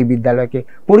গ্রামকে, সেই বিদ্যালয়কে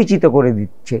পরিচিত করে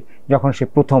দিচ্ছে যখন সে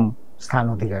প্রথম স্থান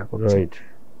অধিকার করছে।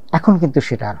 এখন কিন্তু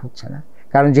সেটা আর হচ্ছে না,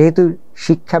 কারণ যেহেতু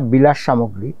শিক্ষা বিলাস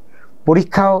সামগ্রী,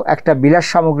 পরীক্ষাও একটা বিলাস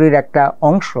সামগ্রীর একটা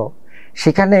অংশ,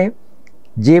 সেখানে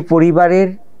যে পরিবারের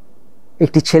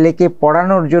একটি ছেলেকে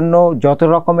পড়ানোর জন্য যত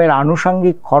রকমের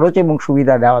আনুষঙ্গিক খরচ এবং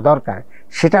সুবিধা দেওয়া দরকার,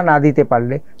 সেটা না দিতে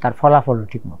পারলে তার ফলাফলও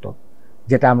ঠিক মতো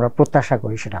যেটা আমরা প্রত্যাশা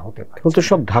করি সেটা হতে পারে। তো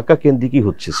সব ঢাকা কেন্দ্রিকই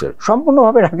হচ্ছে স্যার,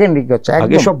 সম্পূর্ণভাবে ঢাকা কেন্দ্রিক হচ্ছে।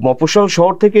 আগে সব মফস্বল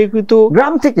শহর থেকে, কিন্তু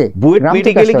গ্রাম থেকে, বুয়েট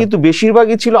মেডিকেলে কিন্তু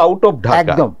বেশিরভাগই ছিল আউট অফ ঢাকা।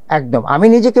 একদম একদম। আমি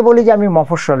নিজেকে বলি যে আমি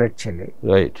মফস্বলের ছেলে,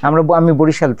 আমি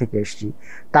বরিশাল থেকে এসেছি।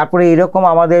 তারপরে এরকম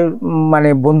আমাদের মানে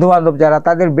বন্ধু বান্ধব যারা,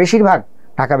 তাদের বেশিরভাগ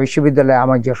ঢাকা বিশ্ববিদ্যালয়ে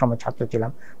আমার যে সময় ছাত্র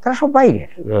ছিলাম, তারা সব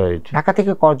বাইরের। ঢাকা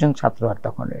থেকে কজন ছাত্র আর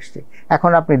তখন এসছে।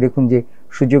 এখন আপনি দেখুন যে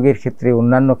সুযোগের ক্ষেত্রে,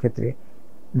 অন্যান্য ক্ষেত্রে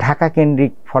ঢাকা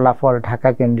কেন্দ্রিক ফলাফল, ঢাকা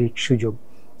কেন্দ্রিক সুযোগ,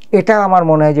 এটা আমার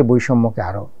মনে হয় যে বৈষম্যকে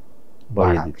আরো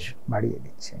বাড়িয়ে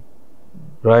দিচ্ছে।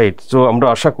 রাইট। তো আমরা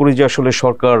আশা করি যে আসলে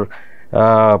সরকার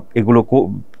এগুলো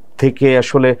থেকে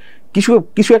আসলে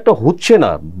কিছু একটা হচ্ছে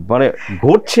না, মানে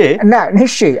ঘটছে না।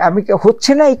 নিশ্চয়ই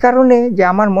হচ্ছে না এই কারণে যে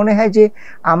আমার মনে হয় যে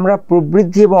আমরা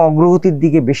প্রবৃদ্ধি এবং অগ্রগতির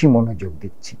দিকে বেশি মনোযোগ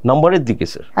দিচ্ছি, নাম্বারের দিকে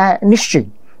স্যার। হ্যাঁ নিশ্চয়ই।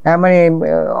 মানে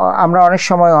আমরা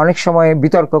অনেক সময়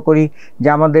বিতর্ক করি যে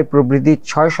আমাদের প্রবৃদ্ধি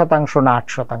 6% না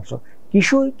 8%,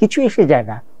 কিছু এসে যায়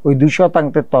না ওই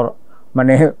 2%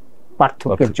 মানে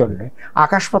পার্থক্যের জন্য।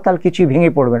 আকাশ পাতাল কিছুই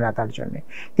ভেঙে পড়বে না তার জন্য।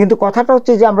 কিন্তু কথাটা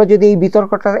হচ্ছে যে আমরা যদি এই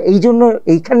বিতর্কটা এই জন্য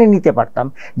এইখানে নিতে পারতাম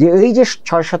যে এই যে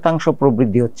 6%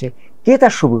 প্রবৃদ্ধি হচ্ছে, কে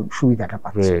তার সুবিধাটা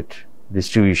পাচ্ছে,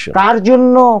 তার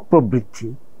জন্য প্রবৃদ্ধি,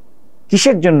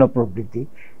 কিসের জন্য প্রবৃদ্ধি,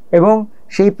 এবং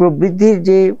সেই প্রবৃদ্ধির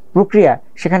যে প্রক্রিয়া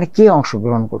সেখানে কে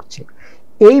অংশগ্রহণ করছে,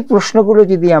 এই প্রশ্নগুলো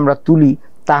যদি আমরা তুলি,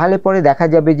 তাহলে পরে দেখা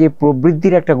যাবে যে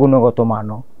প্রবৃদ্ধির একটা গুণগত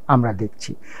মানও আমরা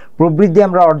দেখছি। প্রবৃদ্ধি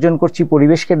আমরা অর্জন করছি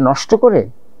পরিবেশকে নষ্ট করে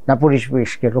না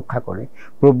পরিবেশকে রক্ষা করে?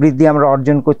 প্রবৃদ্ধি আমরা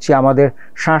অর্জন করছি আমাদের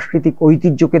সাংস্কৃতিক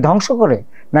ঐতিহ্যকে ধ্বংস করে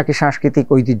নাকি সাংস্কৃতিক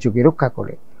ঐতিহ্যকে রক্ষা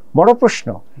করে? বড় প্রশ্ন,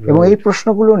 এবং এই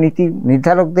প্রশ্নগুলো নীতি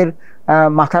নির্ধারকদের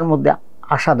মাথার মধ্যে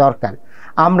আসা দরকার।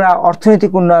 আমরা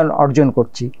অর্থনৈতিক উন্নয়ন অর্জন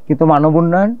করছি, কিন্তু মানব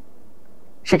উন্নয়ন,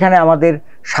 সেখানে আমাদের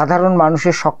সাধারণ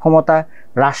মানুষের সক্ষমতা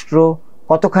রাষ্ট্র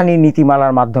কতখানি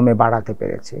নীতিমালার মাধ্যমে বাড়াতে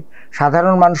পেরেছে,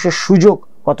 সাধারণ মানুষের সুযোগ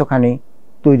কতখানি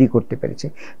তৈরি করতে পেরেছে।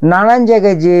 নানান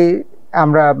জায়গায় যে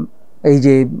আমরা এই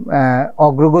যে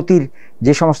অগ্রগতির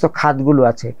যে সমস্ত খাতগুলো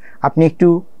আছে, আপনি একটু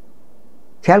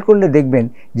খেয়াল করলে দেখবেন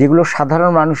যেগুলো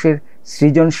সাধারণ মানুষের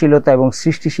সৃজনশীলতা এবং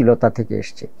সৃষ্টিশীলতা থেকে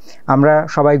এসছে। আমরা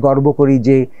সবাই গর্ব করি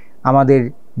যে আমাদের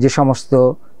যে সমস্ত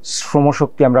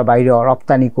শ্রমশক্তি আমরা বাইরে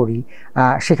রপ্তানি করি,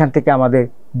 সেখান থেকে আমাদের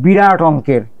বিরাট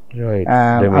অঙ্কের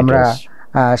আমরা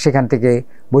সেখান থেকে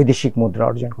বৈদেশিক মুদ্রা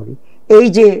অর্জন করি। এই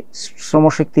যে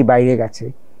শ্রমশক্তি বাইরে গেছে,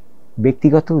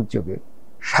 ব্যক্তিগত উদ্যোগে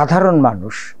সাধারণ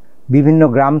মানুষ বিভিন্ন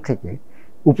গ্রাম থেকে,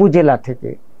 উপজেলা থেকে,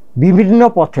 বিভিন্ন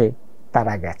পথে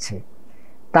তারা গেছে।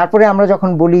 তারপরে আমরা যখন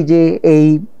বলি যে এই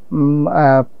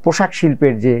পোশাক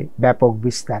শিল্পের যে ব্যাপক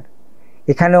বিস্তার,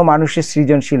 এখানেও মানুষের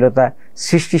সৃজনশীলতা,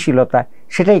 সৃষ্টিশীলতা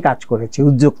সেটাই কাজ করেছে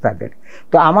উদ্যোক্তাদের।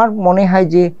 তো আমার মনে হয়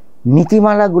যে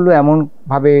নীতিমালাগুলো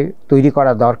এমনভাবে তৈরি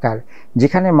করা দরকার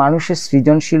যেখানে মানুষের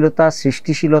সৃজনশীলতা,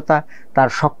 সৃষ্টিশীলতা, তার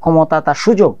সক্ষমতা, তার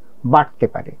সুযোগ বাড়তে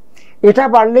পারে। এটা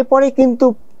বাড়লে পরে কিন্তু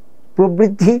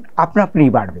প্রবৃদ্ধি আপনা আপনি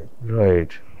বাড়বে।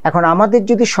 রাইট। এখন আমাদের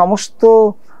যদি সমস্ত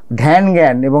ধ্যান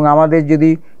জ্ঞান এবং আমাদের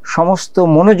যদি সমস্ত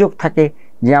মনোযোগ থাকে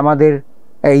যে আমাদের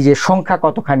এই যে সংখ্যা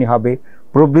কতখানি হবে,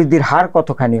 প্রবৃদ্ধির হার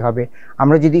কতখানি হবে,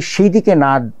 আমরা যদি সেই দিকে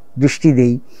না দৃষ্টি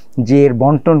দেই যে এর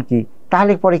বন্টন কি,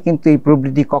 তাহলে পরে কিন্তু এই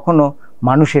প্রবৃদ্ধি কখনো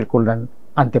মানুষের কল্যাণ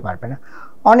আনতে পারবে না।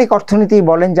 অনেক অর্থনীতি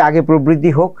বলেন যে আগে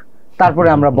প্রবৃদ্ধি হোক, তারপরে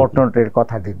আমরা বন্টনের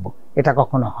কথা দেখব। এটা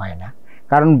কখনো হয় না,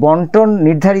 কারণ বন্টন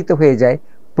নির্ধারিত হয়ে যায়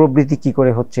প্রবৃদ্ধি কি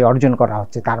করে হচ্ছে, অর্জন করা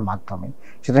হচ্ছে তার মাধ্যমে।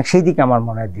 সুতরাং সেই দিকে আমার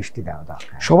মনে হয় দৃষ্টি দেওয়া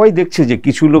দরকার। সবাই দেখছে যে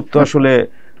কিছু লোক তো আসলে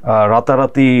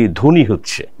রাতারাতি ধনী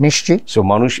হচ্ছে। নিশ্চয়ই। সো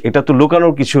মানুষ, এটা তো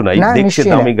লুকানোর কিছু নাই, দেখছে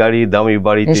দামি গাড়ি, দামি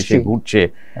বাড়িতে সে ঘুরছে।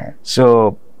 সো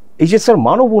এই যে স্যার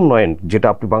মানব উন্নয়ন, যেটা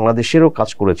আপনি বাংলাদেশেরও কাজ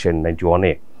করেছেন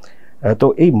 91-এ, তো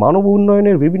এই মানব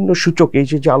উন্নয়নের বিভিন্ন সূচক, এই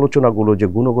যে আলোচনাগুলো যে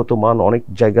গুণগত মান অনেক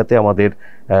জায়গাতে আমাদের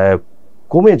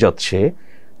কমে যাচ্ছে,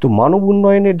 তো মানব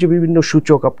উন্নয়নের যে বিভিন্ন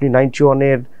সূচক আপনি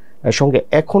 91-এর সঙ্গে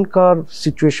এখনকার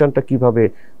সিচুয়েশনটা কিভাবে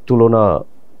তুলনা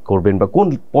করবেন বা কোন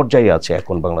পর্যায়ে আছে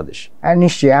এখন বাংলাদেশ?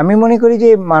 নিশ্চয়ই আমি মনে করি যে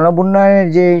মানব উন্নয়নের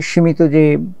যে সীমিত যে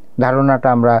ধারণাটা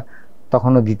আমরা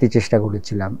তখনও দিতে চেষ্টা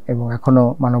করেছিলাম এবং এখনো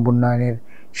মানব উন্নয়নের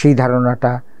সেই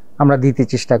ধারণাটা আমরা দিতে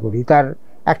চেষ্টা করি, তার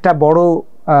একটা বড়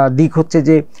দিক হচ্ছে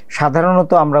যে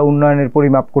সাধারণত আমরা উন্নয়নের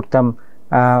পরিমাপ করতাম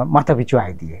মাথাপিছু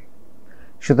আয় দিয়ে।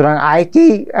 সুতরাং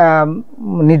আয়কেই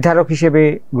নির্ধারক হিসেবে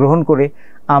গ্রহণ করে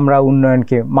আমরা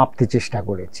উন্নয়নকে মাপতে চেষ্টা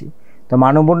করেছি। তো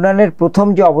মানব উন্নয়নের প্রথম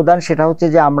যে অবদান সেটা হচ্ছে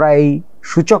যে আমরা এই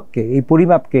সূচককে, এই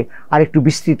পরিমাপকে আরেকটু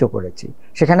বিস্তৃত করেছি।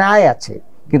 সেখানে আয় আছে,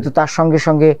 কিন্তু তার সঙ্গে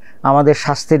সঙ্গে আমাদের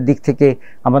স্বাস্থ্যের দিক থেকে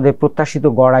আমাদের প্রত্যাশিত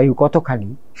গড় আয়ু কতখানি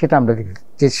সেটা আমরা দেখতে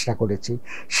চেষ্টা করেছি।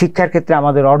 শিক্ষার ক্ষেত্রে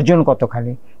আমাদের অর্জন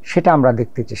কতখানি সেটা আমরা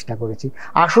দেখতে চেষ্টা করেছি।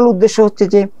 আসল উদ্দেশ্য হচ্ছে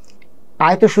যে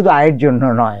আয় তো শুধু আয়ের জন্য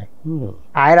নয়,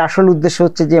 আয়ের আসল উদ্দেশ্য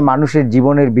হচ্ছে যে মানুষের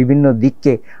জীবনের বিভিন্ন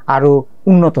দিককে আরো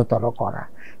উন্নততর করা।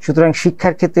 সুতরাং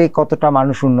শিক্ষার ক্ষেত্রে কতটা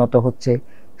মানুষ উন্নত হচ্ছে,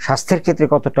 স্বাস্থ্যের ক্ষেত্রে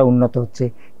কতটা উন্নত হচ্ছে,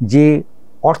 যে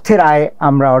অর্থের আয়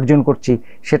আমরা অর্জন করছি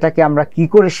সেটাকে আমরা কি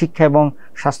করে শিক্ষা এবং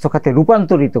স্বাস্থ্য খাতে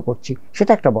রূপান্তরিত করছি,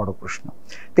 সেটা একটা বড় প্রশ্ন।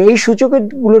 তো এই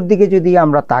সূচকগুলোর দিকে যদি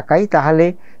আমরা তাকাই তাহলে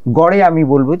গড়ে আমি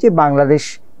বলবো যে বাংলাদেশ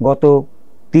গত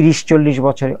 30-40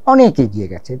 বছরে অনেক এগিয়ে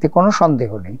গেছে, এতে কোনো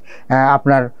সন্দেহ নেই।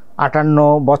 আপনার 58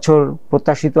 বছর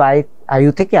প্রত্যাশিত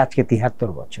আয়ু থেকে আজকে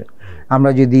 73 বছর।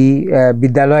 আমরা যদি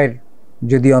বিদ্যালয়ের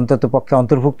যদি অন্তত পক্ষে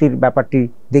অন্তর্ভুক্তির ব্যাপারটি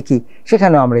দেখি,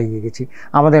 সেখানেও আমরা এগিয়ে গেছি,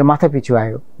 আমাদের মাথাপিছু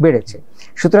আয়ও বেড়েছে।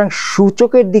 সুতরাং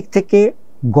সূচকের দিক থেকে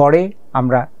গড়ে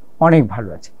আমরা অনেক ভালো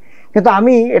আছি, কিন্তু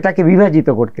আমি এটাকে বিভাজিত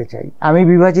করতে চাই। আমি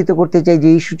বিভাজিত করতে চাই যে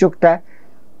এই সূচকটা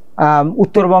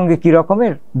উত্তরবঙ্গে কী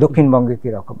রকমের, দক্ষিণবঙ্গে কী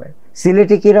রকমের,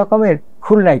 সিলেটে কী রকমের,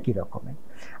 খুলনায় কী রকমের।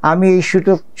 আমি এই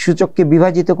সূচককে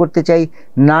বিভাজিত করতে চাই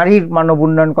নারীর মানব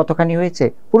উন্নয়ন কতখানি হয়েছে,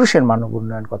 পুরুষের মানব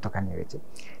উন্নয়ন কতখানি হয়েছে।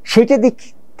 সেটা দিক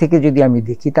থেকে যদি আমি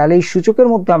দেখি তাহলে এই সূচকের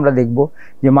মধ্যে আমরা দেখব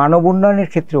যে মানব উন্নয়নের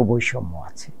ক্ষেত্রেও বৈষম্য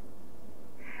আছে।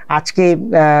 আজকে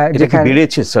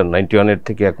বেড়েছে স্যার 91-এর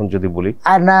থেকে এখন যদি বলি,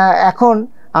 আর না, এখন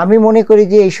আমি মনে করি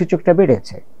যে এই সূচকটা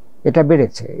বেড়েছে, এটা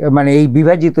বেড়েছে, মানে এই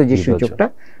বিভাজিত যে সূচকটা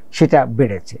সেটা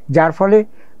বেড়েছে, যার ফলে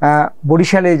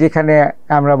বরিশালে যেখানে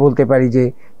আমরা বলতে পারি যে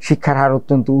শিক্ষার হার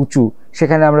অত্যন্ত উঁচু,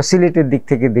 সেখানে আমরা সিলেটের দিক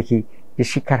থেকে দেখি যে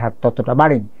শিক্ষার হার ততটা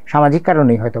বাড়েনি। সামাজিক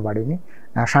কারণেই হয়তো বাড়েনি,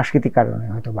 সাংস্কৃতিক কারণে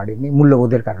হয়তো বাড়েনি,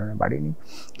 মূল্যবোধের কারণে বাড়েনি।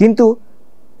 কিন্তু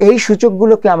এই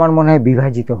সূচকগুলোকে আমার মনে হয়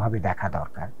বিভাজিতভাবে দেখা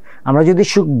দরকার। আমরা যদি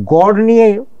গড় নিয়ে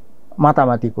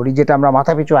মাতামাতি করি, যেটা আমরা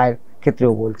মাথাপিছু আয়ের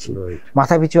ক্ষেত্রেও বলছি,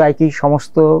 মাথাপিছু আয় কি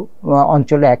সমস্ত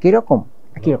অঞ্চলে একই রকম?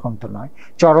 একই রকম তো নয়।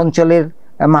 চর অঞ্চলের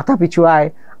মাথাপিছু আয়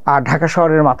আর ঢাকা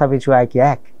শহরের মাথাপিছু আয় কি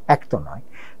এক তো নয়।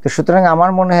 তো সুতরাং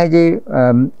আমার মনে হয় যে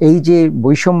এই যে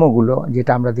বৈষম্যগুলো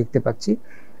যেটা আমরা দেখতে পাচ্ছি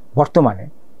বর্তমানে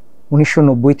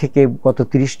 1990 থেকে গত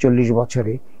 30-40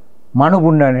 বছরে মানব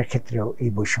উন্নয়নের ক্ষেত্রেও এই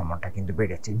বৈষম্যটা কিন্তু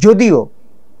বেড়েছে,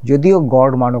 যদিও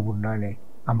গড় মানব উন্নয়নে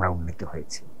আমরা উন্নীত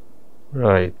হয়েছি।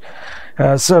 রাইট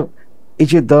স্যার, এই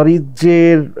যে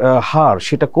দারিদ্র্যের হার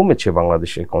সেটা কমেছে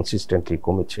বাংলাদেশে, কনসিস্টেন্টলি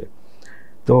কমেছে।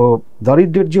 তো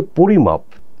দারিদ্র্যের যে পরিমাপ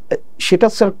সেটা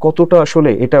স্যার কতটা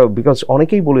আসলে, এটা বিকজ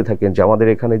অনেকেই বলে থাকেন যে আমাদের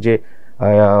এখানে যে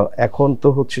এখন তো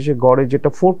হচ্ছে যে গড়ে যেটা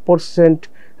 4%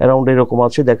 অ্যারাউন্ড এরকম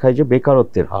আছে, দেখায় যে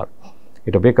বেকারত্বের হার,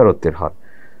 এটা বেকারত্বের হার।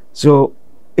 সো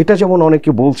এটা যেমন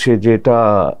অনেকে বলছে যে এটা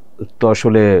তো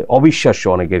আসলে অবিশ্বাস্য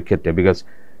অনেকের ক্ষেত্রে, বিকজ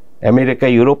আমেরিকা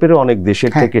ইউরোপেরও অনেক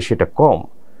দেশের থেকে সেটা কম।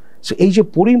 সো এই যে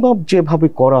পরিমাপ যেভাবে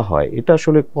করা হয় এটা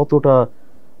আসলে কতটা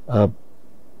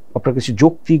আপনার কাছে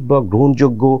যৌক্তিক বা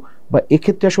গ্রহণযোগ্য, বা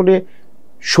এক্ষেত্রে আসলে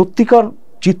সত্যিকার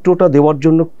চিত্রটা দেওয়ার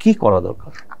জন্য কি করা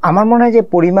দরকার? আমার মনে হয় যে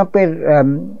পরিমাপের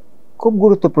খুব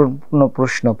গুরুত্বপূর্ণ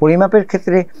প্রশ্ন। পরিমাপের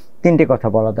ক্ষেত্রে তিনটে কথা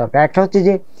বলা দরকার। একটা হচ্ছে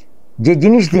যে যে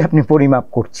জিনিস দিয়ে আপনি পরিমাপ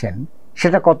করছেন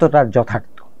সেটা কতটা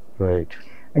যথার্থ। রাইট।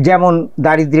 যেমন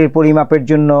দারিদ্র্যের পরিমাপের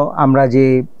জন্য আমরা যে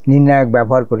নির্ণায়ক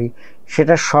ব্যবহার করি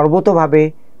সেটা সর্বতোভাবে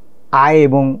আয়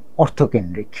এবং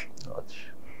অর্থকেন্দ্রিক।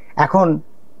 এখন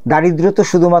দারিদ্র্য তো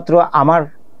শুধুমাত্র আমার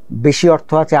বেশি অর্থ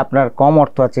আছে আপনার কম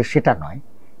অর্থ আছে সেটা নয়,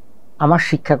 আমার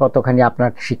শিক্ষা কতখানি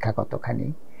আপনার শিক্ষা কতখানি,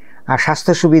 আর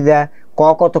স্বাস্থ্য সুবিধা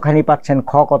কতখানি পাচ্ছেন,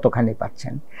 কতখানি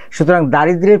পাচ্ছেন। সুতরাং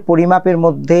দারিদ্র্যের পরিমাপের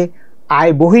মধ্যে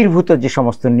আয় বহির্ভূত যে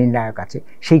সমস্ত নির্ণায়ক আছে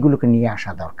সেইগুলোকে নিয়ে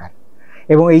আসা দরকার।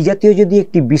 এবং এই জাতীয় যদি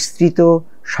একটি বিস্তৃত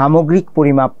সামগ্রিক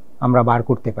পরিমাপ আমরা বার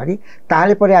করতে পারি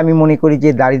তাহলে পরে আমি মনে করি যে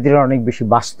দারিদ্র্যের অনেক বেশি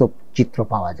বাস্তব চিত্র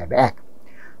পাওয়া যাবে। এক।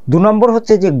 দু নম্বর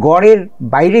হচ্ছে যে গড়ের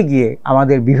বাইরে গিয়ে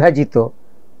আমাদের বিভাজিত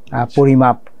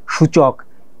পরিমাপ সূচক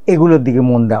এগুলোর দিকে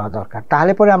মন দেওয়া দরকার,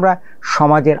 তাহলে পরে আমরা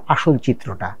সমাজের আসল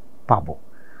চিত্রটা পাবো।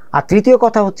 আর তৃতীয়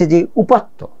কথা হচ্ছে যে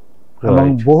উপাত্ত, এবং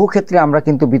বহু ক্ষেত্রে আমরা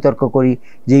কিন্তু বিতর্ক করি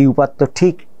যে এই উপাত্ত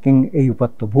ঠিক এই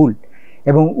উপাত্ত ভুল,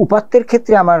 এবং উপাত্তের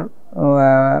ক্ষেত্রে আমার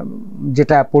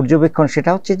যেটা পর্যবেক্ষণ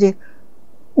সেটা হচ্ছে যে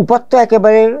উপাত্ত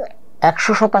একেবারে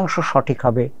 100% সঠিক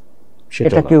হবে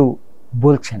এটা কেউ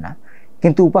বলছে না,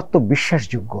 কিন্তু উপাত্ত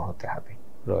বিশ্বাসযোগ্য হতে হবে।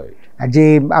 যে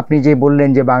আপনি যে বললেন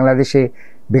যে বাংলাদেশে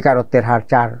বেকারত্বের হার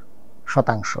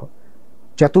 4%,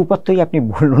 যত উপাত্তই আপনি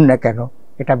বলুন না কেন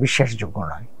এটা বিশ্বাসযোগ্য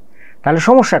নয়। তাহলে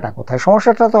সমস্যাটা কোথায়?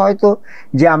 সমস্যাটা তো হয়তো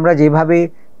যে আমরা যেভাবে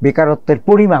বেকারত্বের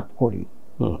পরিমাপ করি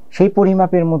সেই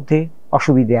পরিমাপের মধ্যে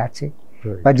অসুবিধে আছে,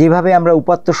 বা যেভাবে আমরা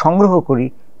উপাত্ত সংগ্রহ করি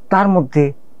তার মধ্যে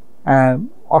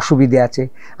অসুবিধে আছে।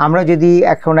 আমরা যদি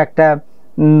এখন একটা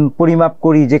পরিমাপ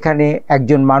করি যেখানে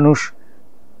একজন মানুষ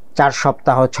 4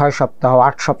 সপ্তাহ 6 সপ্তাহ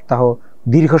 8 সপ্তাহ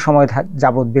দীর্ঘ সময়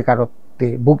যাবৎ বেকারত্বে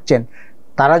ভুগছেন,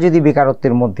 তারা যদি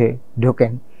বেকারত্বের মধ্যে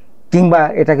ঢোকেন, কিংবা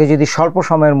এটাকে যদি স্বল্প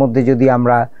সময়ের মধ্যে যদি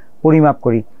আমরা পরিমাপ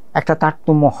করি, একটা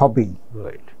তারতম্য হবেই।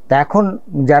 তা এখন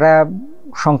যারা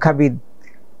সংখ্যাবিদ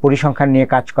পরিসংখ্যান নিয়ে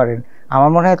কাজ করেন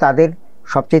আমার মনে হয় তাদের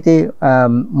সবচেয়ে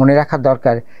মনে রাখা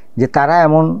দরকার যে তারা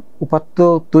এমন উপাত্ত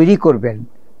তৈরি করবেন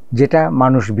যেটা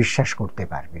মানুষ বিশ্বাস করতে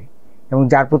পারবে এবং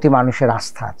যার প্রতি মানুষের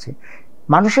আস্থা আছে।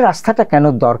 মানুষের আস্থাটা কেন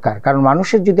দরকার? কারণ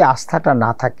মানুষের যদি আস্থাটা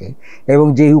না থাকে এবং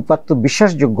যে উপাত্ত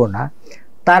বিশ্বাসযোগ্য না,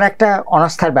 তার একটা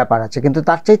অনাস্থার ব্যাপার আছে। কিন্তু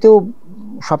তার চাইতেও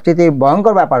সবচেয়ে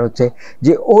ভয়ঙ্কর ব্যাপার হচ্ছে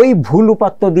যে ওই ভুল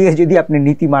উপাত্ত দিয়ে যদি আপনি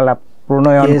নীতিমালা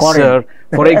প্রণয়ন করেন।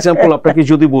 ফর এক্সাম্পল আপনাকে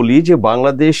যদি বলি যে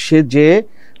বাংলাদেশে যে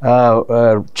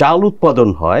চাল উৎপাদন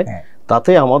হয়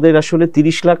তাতে আমাদের আসলে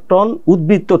 30 লাখ টন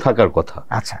উদ্বৃত্ত থাকার কথা,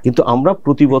 কিন্তু আমরা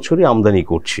প্রতি বছরই আমদানি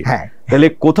করছি। তাহলে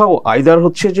কোথাও আইদার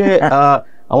হচ্ছে যে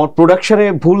আমার প্রোডাকশনে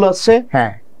ভুল আছে,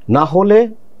 না হলে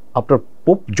আপনার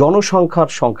জনসংখ্যার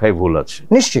সংখ্যায় ভুল আছে।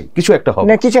 নিশ্চয়ই কিছু একটা হবে,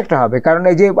 কিছু একটা হবে। কারণ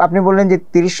এই যে আপনি বললেন যে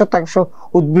 30%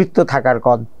 উদ্বৃত্ত থাকার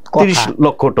কথা, 30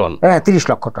 লক্ষ টন। 30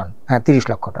 লক্ষ টন, 30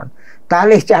 লক্ষ টন।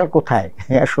 তাহলে এই চাল কোথায়?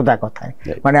 সোজা কথায়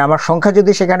মানে আমার সংখ্যা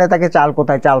যদি সেখানে থাকে, চাল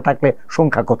কোথায়? চাল থাকলে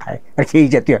সংখ্যা কোথায়? আর এই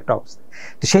জাতীয় একটা অবস্থা।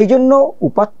 তো সেই জন্য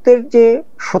উপাত্তের যে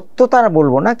সত্যতা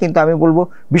বলবো না, কিন্তু আমি বলবো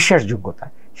বিশ্বাসযোগ্যতা,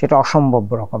 সেটা অসম্ভব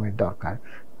রকমের দরকার।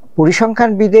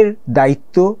 পরিসংখ্যানবিদের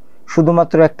দায়িত্ব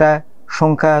শুধুমাত্র একটা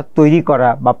সংখ্যা তৈরি করা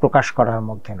বা প্রকাশ করার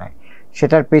মধ্যে নয়,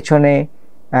 সেটার পেছনে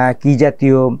কি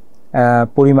জাতীয়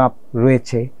পরিমাপ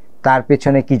রয়েছে, তার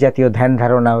পেছনে কি জাতীয় ধ্যান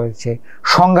ধারণা রয়েছে,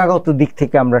 সংজ্ঞাগত দিক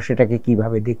থেকে আমরা সেটাকে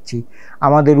কিভাবে দেখছি,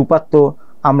 আমাদের উপাত্ত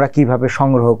আমরা কিভাবে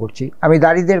সংগ্রহ করছি। আমি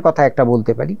দারিদ্র্যের কথা একটা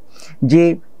বলতে পারি যে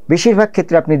বেশিরভাগ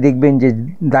ক্ষেত্রে আপনি দেখবেন যে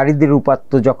দারিদ্র্যের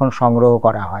উপাত্ত যখন সংগ্রহ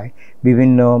করা হয়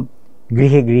বিভিন্ন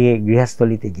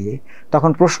গৃহস্থলিতে গিয়ে,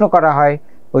 তখন প্রশ্ন করা হয়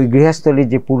ওই গৃহস্থলীর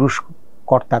যে পুরুষ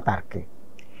কর্তা তারকে।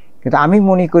 কিন্তু আমি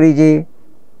মনে করি যে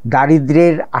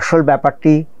দারিদ্র্যের আসল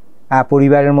ব্যাপারটি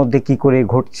পরিবারের মধ্যে কি করে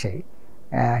ঘটছে,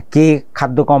 কে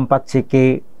খাদ্য কম পাচ্ছে, কে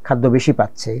খাদ্য বেশি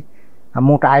পাচ্ছে,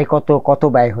 মোট আয় কত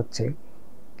ব্যয় হচ্ছে,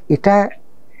 এটা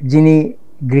যিনি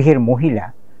গৃহের মহিলা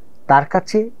তার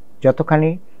কাছে যতখানি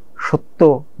সত্য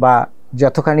বা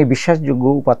যতখানি বিশ্বাসযোগ্য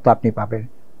উপাত্ত আপনি পাবেন,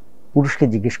 পুরুষকে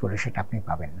জিজ্ঞেস করে সেটা আপনি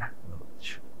পাবেন না।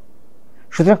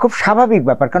 সুতরাং খুব স্বাভাবিক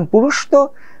ব্যাপার, কারণ পুরুষ তো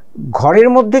ঘরের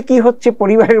মধ্যে কি হচ্ছে,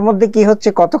 পরিবারের মধ্যে কি হচ্ছে,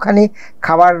 কতখানি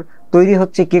খাবার তৈরি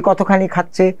হচ্ছে, কে কতখানি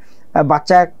খাচ্ছে,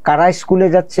 বাচ্চা কারা স্কুলে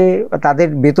যাচ্ছে, তাদের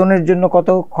বেতনের জন্য কত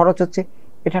খরচ হচ্ছে,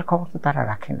 এটার খবর তো তারা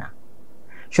রাখে না।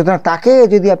 সুতরাং তাকে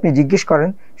যদি আপনি জিজ্ঞেস করেন,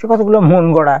 সে কতগুলো মন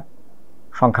গড়া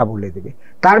সংখ্যা বলে দেবে।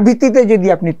 তার ভিত্তিতে যদি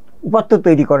আপনি উপাত্ত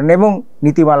তৈরি করেন এবং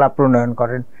নীতিমালা প্রণয়ন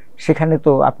করেন, সেখানে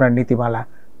তো আপনার নীতিমালা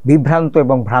বিভ্রান্ত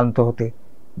এবং ভ্রান্ত হতে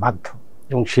বাধ্য।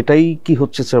 এবং সেটাই কি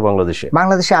হচ্ছে স্যার বাংলাদেশে?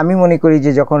 বাংলাদেশে আমি মনে করি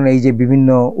যে যখন এই যে বিভিন্ন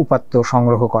উপাত্ত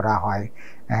সংগ্রহ করা হয়,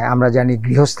 আমরা জানি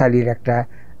গৃহস্থালির একটা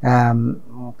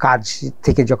কাজ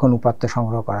থেকে যখন উপাত্ত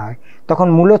সংগ্রহ করা হয়, তখন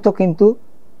মূলত কিন্তু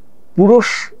পুরুষ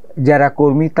যারা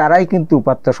কর্মী তারাই কিন্তু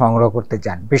উপাত্ত সংগ্রহ করতে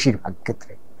যান বেশিরভাগ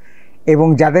ক্ষেত্রে, এবং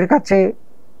যাদের কাছে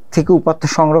থেকে উপাত্ত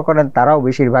সংগ্রহ করেন তারাও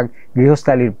বেশিরভাগ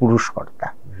গৃহস্থালির পুরুষ কর্তা।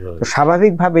 তো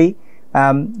স্বাভাবিকভাবেই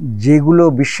যেগুলো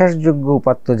বিশ্বাসযোগ্য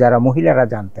উপাত্ত যারা মহিলারা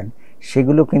জানতেন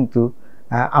সেগুলো কিন্তু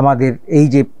আমাদের এই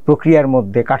যে প্রক্রিয়ার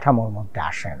মধ্যে, কাঠামোর মধ্যে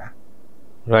আসে না।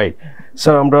 রাইট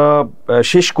স্যার, আমরা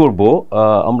শেষ করব।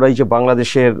 আমরা এই যে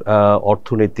বাংলাদেশের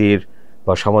অর্থনীতির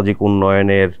বা সামাজিক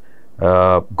উন্নয়নের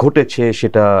ঘটেছে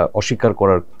সেটা অস্বীকার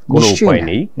করার কোনো উপায়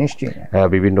নেই,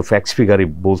 বিভিন্ন ফ্যাক্টস ফিগারই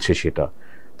বলছে সেটা।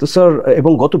 তো স্যার,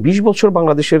 এবং গত 20 বছর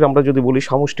বাংলাদেশের আমরা যদি বলি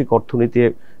সামষ্টিক অর্থনীতি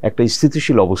একটা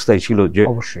স্থিতিশীল অবস্থায় ছিল যে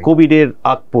কোভিডের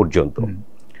আগ পর্যন্ত।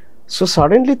 সো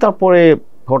সাডেনলি তারপরে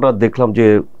হঠাৎ দেখলাম যে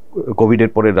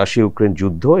কোভিডের পরে রাশিয়া ইউক্রেন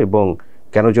যুদ্ধ, এবং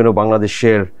কেন যেন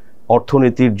বাংলাদেশের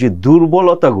অর্থনীতির যে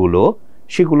দুর্বলতাগুলো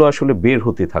সেগুলো আসলে বের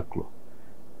হতে থাকলো।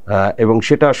 এবং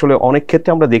সেটা আসলে অনেক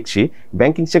ক্ষেত্রে আমরা দেখছি,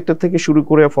 ব্যাংকিং সেক্টর থেকে শুরু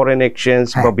করে ফরেন এক্সচেঞ্জ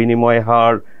বা বিনিময়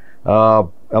হার,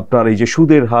 আপনার এই যে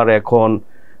সুদের হার, এখন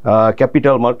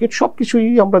ক্যাপিটাল মার্কেট, সবকিছুই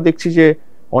আমরা দেখছি যে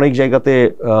অনেক জায়গাতে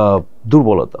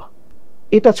দুর্বলতা।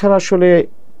 এটা ছাড়া আসলে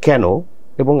কেন,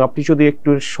 এবং আপনি যদি একটু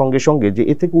সঙ্গে সঙ্গে যে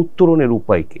এ থেকে উত্তরণের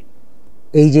উপায় কি?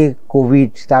 এই যে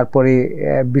কোভিড, তারপরে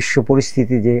বিশ্ব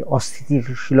পরিস্থিতি যে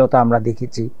অস্থিতিশীলতা আমরা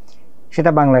দেখেছি,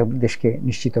 সেটা বাংলাদেশকে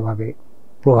নিশ্চিতভাবে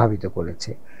প্রভাবিত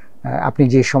করেছে। আপনি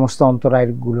যে সমস্ত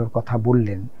অন্তরায়গুলোর কথা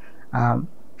বললেন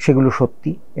সেগুলো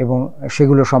সত্যি, এবং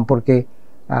সেগুলো সম্পর্কে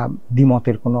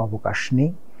দ্বিমতের কোনো অবকাশ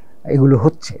নেই, এগুলো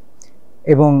হচ্ছে।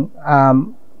 এবং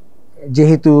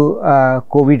যেহেতু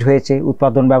কোভিড হয়েছে,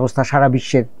 উৎপাদন ব্যবস্থা সারা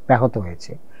বিশ্বের ব্যাহত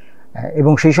হয়েছে,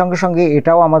 এবং সেই সঙ্গে সঙ্গে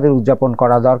এটাও আমাদের উদযাপন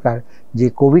করা দরকার যে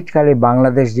কোভিডকালে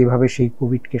বাংলাদেশ যেভাবে সেই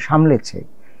কোভিডকে সামলেছে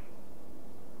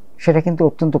সেটা কিন্তু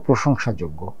অত্যন্ত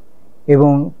প্রশংসাযোগ্য।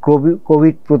 এবং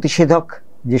কোভিড প্রতিষেধক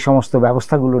যে সমস্ত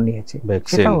ব্যবস্থাগুলো নিয়েছে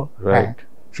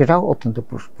সেটাও অত্যন্ত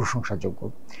প্রশংসাযোগ্য।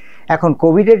 এখন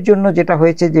কোভিডের জন্য যেটা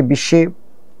হয়েছে যে বিশ্বে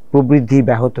প্রবৃদ্ধি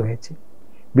ব্যাহত হয়েছে।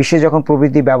 বিশ্বে যখন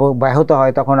প্রবৃদ্ধি ব্যাহত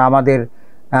হয় তখন আমাদের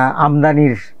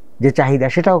আমদানির যে চাহিদা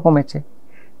সেটাও কমেছে।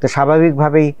 তো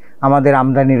স্বাভাবিকভাবেই আমাদের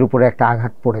আমদানির উপরে একটা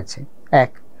আঘাত পড়েছে,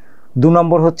 এক। 2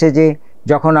 নম্বর হচ্ছে যে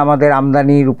যখন আমাদের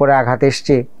আমদানির উপরে আঘাত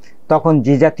এসছে তখন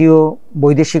যে জাতীয়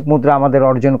বৈদেশিক মুদ্রা আমাদের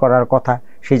অর্জন করার কথা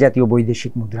সেই জাতীয়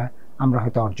বৈদেশিক মুদ্রা আমরা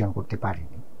হয়তো অর্জন করতে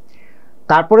পারিনি।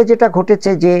 তারপরে যেটা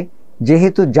ঘটেছে যে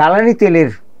যেহেতু জ্বালানি তেলের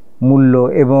মূল্য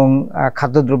এবং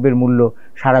খাদ্যদ্রব্যের মূল্য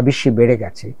সারা বিশ্বে বেড়ে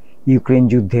গেছে ইউক্রেন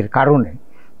যুদ্ধের কারণে,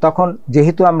 তখন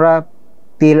যেহেতু আমরা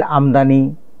তেল আমদানি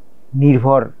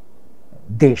নির্ভর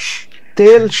দেশ,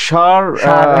 তেল, সার,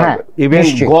 ইভেন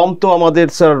গম তো আমাদের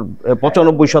স্যার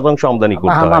 95%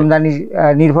 আমদানি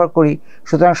নির্ভর করি,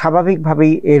 সুতরাং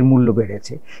স্বাভাবিকভাবেই এর মূল্য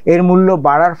বেড়েছে। এর মূল্য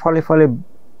বাড়ার ফলে ফলে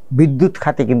বিদ্যুৎ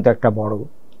খাতে কিন্তু একটা বড়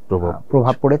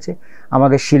প্রভাব পড়েছে।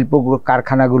 আমাদের শিল্প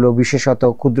কারখানাগুলো, বিশেষত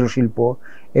ক্ষুদ্র শিল্প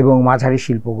এবং মাঝারি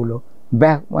শিল্পগুলো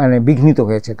মানে বিঘ্নিত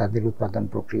হয়েছে তাদের উৎপাদন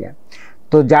প্রক্রিয়া।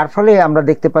 তো যার ফলে আমরা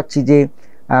দেখতে পাচ্ছি যে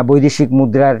বৈদেশিক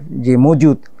মুদ্রার যে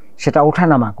মজুদ সেটা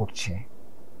ওঠানামা করছে,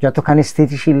 যতখানি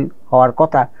স্থিতিশীল হওয়ার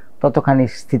কথা ততখানি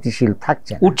স্থিতিশীল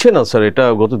থাকছে, উঠছে না স্যার। এটা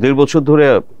গত 1.5 বছর ধরে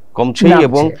কমছে,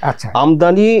 এবং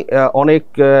আমদানি অনেক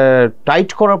টাইট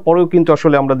করার পরেও কিন্তু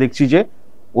আসলে আমরা দেখছি যে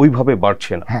ওইভাবে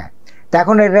বাড়ছে না। হ্যাঁ, তো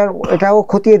এখন এটাও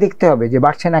খতিয়ে দেখতে হবে যে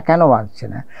বাড়ছে না, কেন বাড়ছে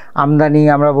না। আমদানি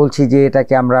আমরা বলছি যে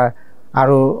এটাকে আমরা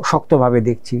আরো শক্তভাবে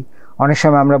দেখছি। অনেক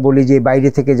সময় আমরা বলি যে বাইরে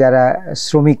থেকে যারা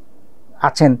শ্রমিক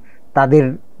আছেন তাদের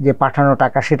যে পাঠানো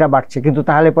টাকা সেটা বাড়ছে, কিন্তু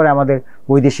তাহলে পরে আমাদের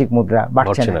বৈদেশিক মুদ্রা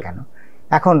বাড়ছে না কেন?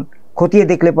 এখন খতিয়ে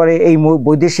দেখলে পরে এই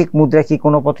বৈদেশিক মুদ্রা কি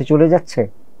কোনো পথে চলে যাচ্ছে?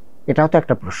 এটাও তো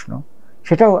একটা প্রশ্ন,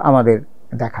 সেটাও আমাদের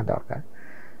দেখা দরকার।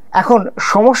 এখন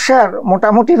সমস্যার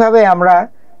মোটামুটিভাবে আমরা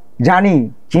জানি,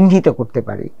 চিহ্নিত করতে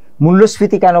পারি।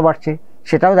 মূল্যস্ফীতি কেন বাড়ছে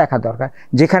সেটাও দেখা দরকার।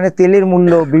 যেখানে তেলের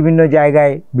মূল্য বিভিন্ন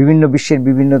জায়গায়, বিভিন্ন বিশ্বের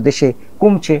বিভিন্ন দেশে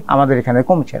কমছে, আমাদের এখানে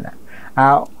কমছে না।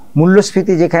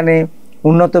 মূল্যস্ফীতি যেখানে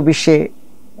উন্নত বিশ্বে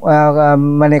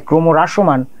মানে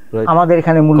ক্রমহ্রাসমান, আমাদের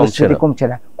এখানে মূল্যস্ফীতি কমছে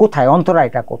না। কোথায়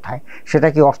অন্তরায়টা? কোথায়? সেটা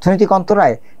কি অর্থনৈতিক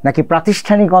অন্তরায় নাকি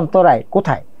প্রাতিষ্ঠানিক অন্তরায়?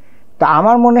 কোথায়? তা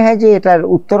আমার মনে হয় যে এটার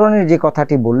উত্তরণের যে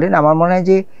কথাটি বললেন, আমার মনে হয়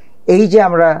যে এই যে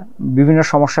আমরা বিভিন্ন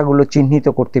সমস্যাগুলো চিহ্নিত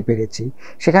করতে পেরেছি,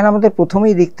 সেখানে আমাদের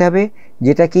প্রথমেই দেখতে হবে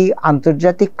যেটা কি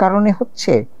আন্তর্জাতিক কারণে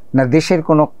হচ্ছে না দেশের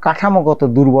কোনো কাঠামোগত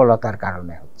দুর্বলতার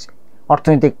কারণে হচ্ছে,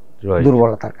 অর্থনৈতিক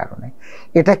দুর্বলতার কারণে।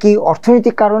 এটা কি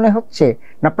অর্থনৈতিক কারণে হচ্ছে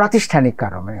না প্রাতিষ্ঠানিক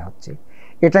কারণে হচ্ছে?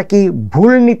 এটা কি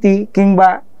ভুল নীতি কিংবা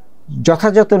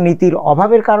যথাযথ নীতির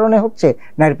অভাবের কারণে হচ্ছে,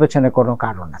 না এর পেছনে কোনো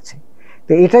কারণ আছে? তো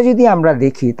তো এটা যদি আমরা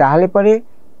দেখি তাহলে পরে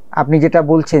আপনি যেটা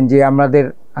বলছেন যে আমাদের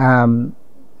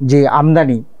যে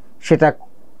আমদানি সেটা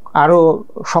আরও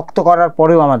শক্ত করার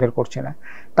পরেও আমাদের করছে না,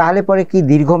 তাহলে পরে কি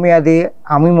দীর্ঘমেয়াদে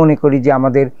আমি মনে করি যে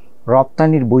আমাদের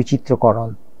রপ্তানির বৈচিত্র্যকরণ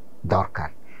দরকার।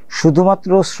 শুধুমাত্র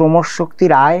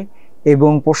শ্রমশক্তির আয়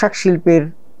এবং পোশাক শিল্পের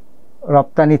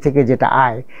রপ্তানি থেকে যেটা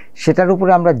আয় সেটার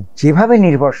উপরে আমরা যেভাবে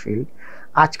নির্ভরশীল,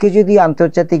 আজকে যদি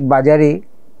আন্তর্জাতিক বাজারে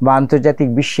বা আন্তর্জাতিক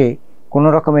বিশ্বে কোনো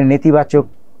রকমের নেতিবাচক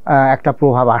একটা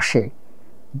প্রভাব আসে,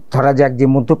 ধরা যাক যে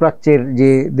মধ্যপ্রাচ্যের যে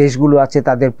দেশগুলো আছে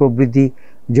তাদের প্রবৃদ্ধি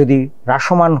যদি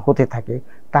হ্রাসমান হতে থাকে,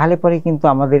 তাহলে পরে কিন্তু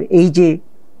আমাদের এই যে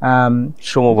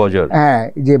শ্রমবাজার,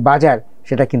 যে বাজার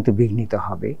সেটা কিন্তু বিঘ্নিত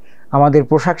হবে। আমাদের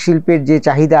পোশাক শিল্পের যে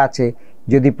চাহিদা আছে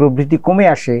যদি প্রবৃদ্ধি কমে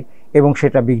আসে এবং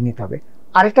সেটা বিঘ্নিত হবে।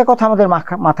 আরেকটা কথা আমাদের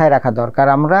মাথায় রাখা দরকার,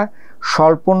 আমরা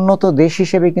স্বল্পোন্নত দেশ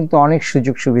হিসেবে কিন্তু অনেক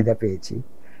সুযোগ সুবিধা পেয়েছি।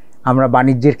 আমরা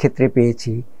বাণিজ্যের ক্ষেত্রে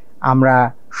পেয়েছি, আমরা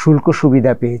শুল্ক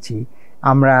সুবিধা পেয়েছি,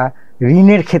 আমরা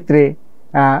ঋণের ক্ষেত্রে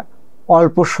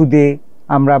অল্প সুদে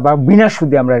আমরা বা বিনা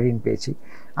সুদে আমরা ঋণ পেয়েছি।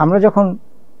 আমরা যখন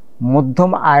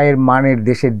মধ্যম আয়ের মানের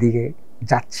দেশের দিকে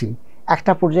যাচ্ছি,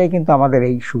 একটা পর্যায়ে কিন্তু আমাদের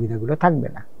এই সুবিধাগুলো থাকবে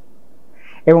না,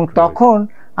 এবং তখন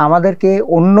আমাদেরকে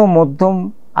অন্য মধ্যম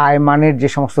আয় মানের যে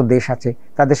সমস্ত দেশ আছে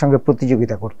তাদের সঙ্গে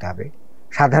প্রতিযোগিতা করতে হবে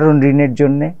সাধারণ ঋণের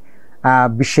জন্যে,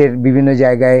 বিশ্বের বিভিন্ন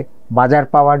জায়গায় বাজার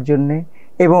পাওয়ার জন্যে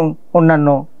এবং অন্যান্য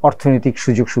অর্থনৈতিক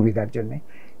সুযোগ সুবিধার জন্যে।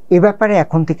 এ ব্যাপারে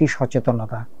এখন থেকেই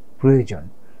সচেতনতা প্রয়োজন,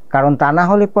 কারণ তা না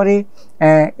হলে পরে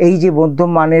এই যে মধ্যম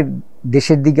মানের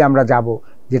দেশের দিকে আমরা যাব,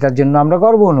 যেটার জন্য আমরা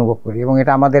গর্ব অনুভব করি এবং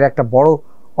এটা আমাদের একটা বড়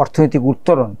অর্থনৈতিক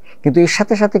উত্তরণ, কিন্তু এর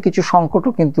সাথে সাথে কিছু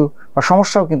সংকটও কিন্তু বা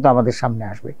সমস্যাও কিন্তু আমাদের সামনে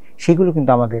আসবে, সেগুলো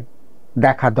কিন্তু আমাদের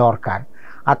দেখা দরকার।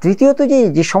 আর তৃতীয়ত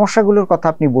যে সমস্যাগুলোর কথা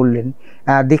আপনি বললেন,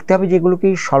 দেখতে হবে যেগুলো কি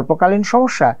স্বল্পকালীন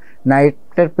সমস্যা না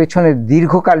এটার পেছনে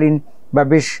দীর্ঘকালীন বা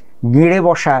বেশ গেড়ে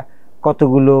বসা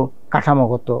কতগুলো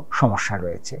কাঠামোগত সমস্যা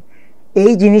রয়েছে।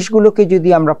 এই জিনিসগুলোকে যদি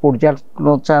আমরা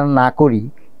পর্যালোচনা না করি,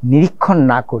 নিরীক্ষণ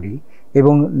না করি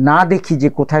এবং না দেখি যে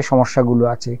কোথায় সমস্যাগুলো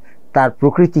আছে, তার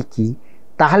প্রকৃতি কি,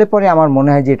 তাহলে পরে আমার মনে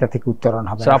হয় যে এটা থেকে উত্তরণ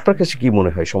হবে। আপনার কাছে কি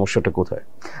মনে হয় সমস্যাটা কোথায়?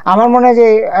 আমার মনে হয় যে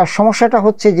সমস্যাটা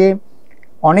হচ্ছে যে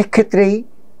অনেক ক্ষেত্রেই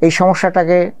এই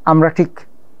সমস্যাটাকে আমরা ঠিক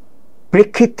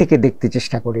প্রেক্ষিত থেকে দেখতে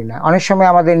চেষ্টা করি না। অনেক সময়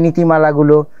আমাদের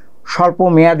নীতিমালাগুলো স্বল্প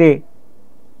মেয়াদে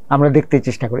আমরা দেখতে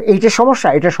চেষ্টা করি, এইটা সমস্যা,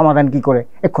 এটা সমাধান কি করে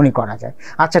এক্ষুনি করা যায়।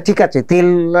 আচ্ছা ঠিক আছে, তেল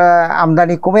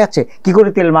আমদানি কমে যাচ্ছে, কি করে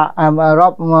তেল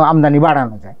আমদানি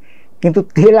বাড়ানো যায়, কিন্তু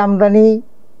তেল আমদানি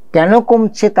কেন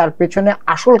কমছে তার পেছনে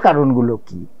আসল কারণগুলো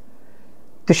কি,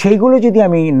 তো সেইগুলো যদি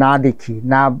আমি না দেখি,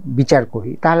 না বিচার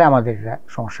করি, তাহলে আমাদের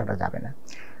সমস্যাটা যাবে না।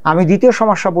 আমি দ্বিতীয়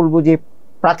সমস্যা বলবো যে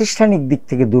প্রাতিষ্ঠানিক দিক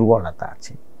থেকে দুর্বলতা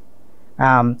আছে।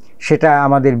 সেটা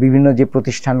আমাদের বিভিন্ন যে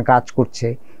প্রতিষ্ঠান কাজ করছে,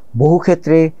 বহু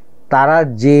ক্ষেত্রে তারা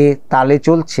যে তালে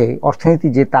চলছে, অর্থনীতি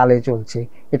যে তালে চলছে,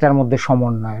 এটার মধ্যে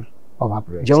সমন্বয়ের অভাব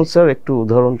রয়েছে। যেমন স্যার একটু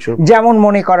উদাহরণ, যেমন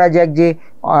মনে করা যাক যে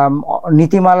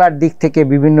নীতিমালার দিক থেকে,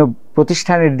 বিভিন্ন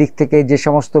প্রতিষ্ঠানের দিক থেকে যে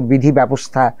সমস্ত বিধি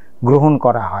ব্যবস্থা গ্রহণ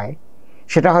করা হয়,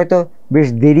 সেটা হয়তো বেশ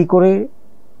দেরি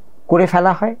করে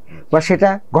ফেলা হয়, বা সেটা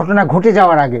ঘটনা ঘটে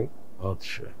যাওয়ার আগে,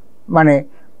 মানে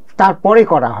তারপরে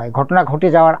করা হয়, ঘটনা ঘটে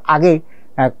যাওয়ার আগে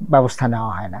ব্যবস্থা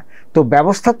নেওয়া হয় না। তো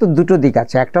ব্যবস্থার তো দুটো দিক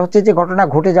আছে, একটা হচ্ছে যে ঘটনা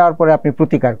ঘটে যাওয়ার পরে আপনি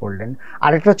প্রতিকার করলেন,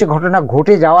 আরেকটা হচ্ছে ঘটনা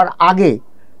ঘটে যাওয়ার আগে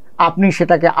আপনি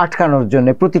সেটাকে আটকানোর জন্য,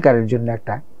 প্রতিকারের জন্য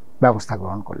একটা ব্যবস্থা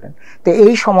গ্রহণ করলেন। তো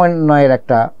এই সমন্বয়ের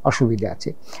একটা অসুবিধা আছে।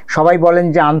 সবাই বলেন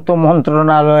যে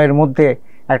আন্তঃমন্ত্রণালয়ের মধ্যে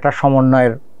একটা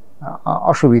সমন্বয়ের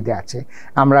অসুবিধা আছে।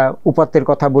 আমরা উপাত্তের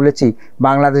কথা বলেছি,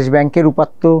 বাংলাদেশ ব্যাংকের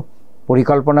উপাত্ত,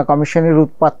 পরিকল্পনা কমিশনের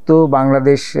উপাত্ত,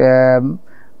 বাংলাদেশ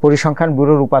পরিসংখ্যান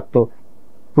ব্যুরোর উপাত্ত,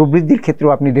 প্রবৃদ্ধির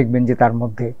ক্ষেত্রেও আপনি দেখবেন যে তার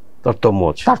মধ্যে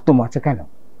তারতম্য আছে। কেন?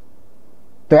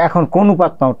 তো এখন কোন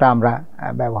উপাত্তটা আমরা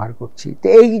ব্যবহার করছি? তো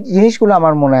এই জিনিসগুলো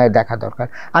আমার মনে হয় দেখা দরকার।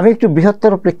 আমি একটু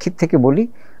বৃহত্তর প্রেক্ষিত থেকে বলি,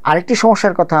 আরেকটি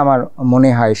সমস্যার কথা আমার মনে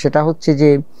হয়, সেটা হচ্ছে যে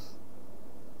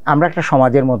আমরা একটা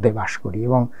সমাজের মধ্যে বাস করি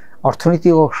এবং অর্থনীতি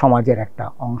ও সমাজের একটা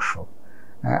অংশ।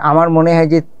 আমার মনে হয়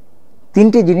যে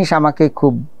তিনটে জিনিস আমাকে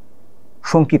খুব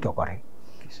শঙ্কিত করে।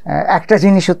 একটা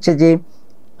জিনিস হচ্ছে যে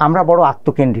আমরা বড়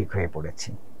আত্মকেন্দ্রিক হয়ে পড়েছি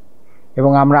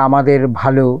এবং আমরা আমাদের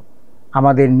ভালো,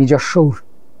 আমাদের নিজস্ব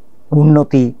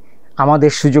উন্নতি,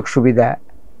 আমাদের সুযোগ সুবিধা,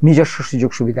 নিজস্ব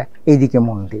সুযোগ সুবিধা, এই দিকে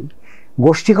মন দিই।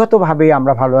 গোষ্ঠীগতভাবে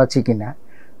আমরা ভালো আছি কিনা,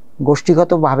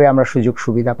 গোষ্ঠীগতভাবে আমরা সুযোগ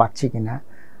সুবিধা পাচ্ছি কিনা,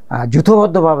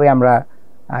 যৌথবদ্ধভাবে আমরা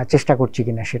চেষ্টা করছি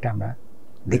কিনা, সেটা আমরা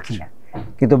দেখি না।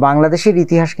 কিন্তু বাংলাদেশের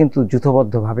ইতিহাস কিন্তু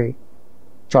যৌথবদ্ধভাবে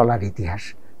চলার ইতিহাস।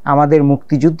 আমাদের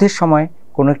মুক্তিযুদ্ধের সময়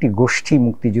কোনো একটি গোষ্ঠী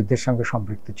মুক্তিযুদ্ধের সঙ্গে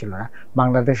সম্পৃক্ত ছিল না,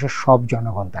 বাংলাদেশের সব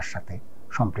জনগণ তার সাথে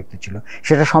সম্পৃক্ত ছিল।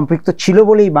 সেটা সম্পৃক্ত ছিল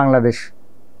বলেই বাংলাদেশ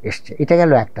এসছে। এটা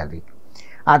গেল একটা দিক।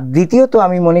 আর দ্বিতীয়ত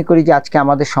আমি মনে করি যে আজকে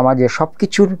আমাদের সমাজে সব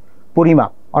কিছুর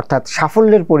পরিমাপ, অর্থাৎ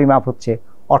সাফল্যের পরিমাপ হচ্ছে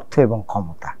অর্থ এবং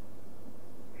ক্ষমতা।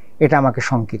 এটা আমাকে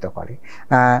শঙ্কিত করে।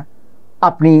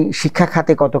 আপনি শিক্ষা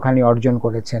খাতে কতখানি অর্জন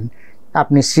করেছেন,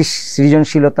 আপনি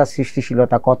সৃজনশীলতা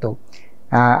সৃষ্টিশীলতা কত,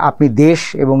 আপনি দেশ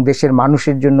এবং দেশের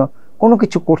মানুষের জন্য কোনো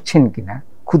কিছু করছেন কিনা,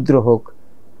 ক্ষুদ্র হোক,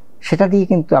 সেটা দিয়ে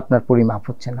কিন্তু আপনার পরিমাপ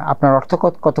হচ্ছে না। আপনার অর্থ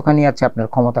কতখানি আছে, আপনার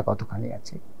ক্ষমতা কতখানি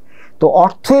আছে। তো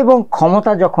অর্থ এবং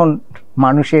ক্ষমতা যখন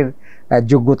মানুষের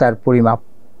যোগ্যতার পরিমাপ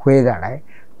হয়ে দাঁড়ায়,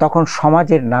 তখন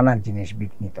সমাজের নানা জিনিস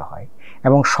বিঘ্নিত হয়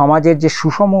এবং সমাজের যে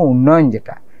সুষম উন্নয়ন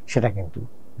যেটা, সেটা কিন্তু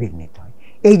বিঘ্নিত হয়।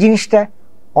 এই জিনিসটা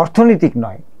অর্থনৈতিক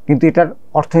নয়, কিন্তু এটার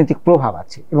অর্থনৈতিক প্রভাব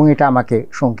আছে এবং এটা আমাকে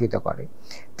শঙ্কিত করে।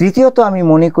 তৃতীয়ত আমি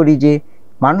মনে করি যে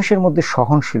মানুষের মধ্যে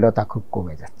সহনশীলতা খুব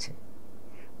কমে যাচ্ছে।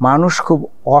 মানুষ খুব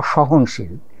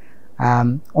অসহনশীল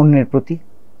অন্যের প্রতি,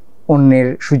 অন্যের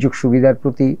সুযোগ সুবিধার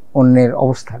প্রতি, অন্যের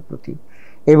অবস্থার প্রতি।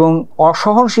 এবং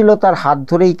অসহনশীলতার হাত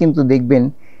ধরেই কিন্তু দেখবেন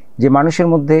যে মানুষের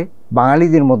মধ্যে,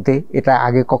 বাঙালিদের মধ্যে, এটা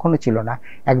আগে কখনো ছিল না,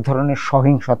 এক ধরনের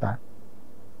সহিংসতা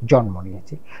জন্ম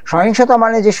নিয়েছে। সহিংসতা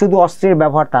মানে যে শুধু অস্ত্রের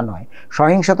ব্যবহার তা নয়।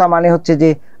 সহিংসতা মানে হচ্ছে যে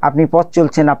আপনি পথ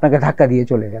চলছেন, আপনাকে ধাক্কা দিয়ে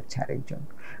চলে যাচ্ছে আরেকজন।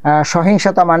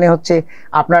 সহিংসতা মানে হচ্ছে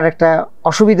আপনার একটা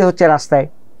অসুবিধা হচ্ছে রাস্তায়,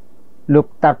 লোক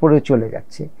তারপরেও চলে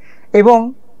যাচ্ছে। এবং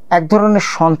এক ধরনের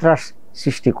সন্ত্রাস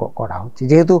সৃষ্টি করা হচ্ছে।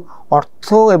 যেহেতু অর্থ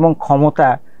এবং ক্ষমতা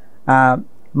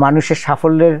মানুষের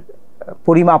সাফল্যের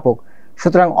পরিমাপক,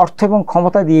 সুতরাং অর্থ এবং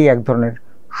ক্ষমতা দিয়ে এক ধরনের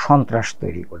সন্ত্রাস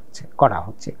করা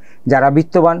হচ্ছে। যারা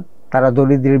বিত্তবান তারা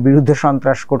দরিদ্রের বিরুদ্ধে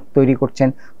সন্ত্রাস তৈরি করছেন,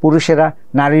 পুরুষেরা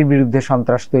নারীর বিরুদ্ধে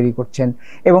সন্ত্রাস তৈরি করছেন।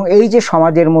 এবং এই যে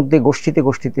সমাজের মধ্যে গোষ্ঠীতে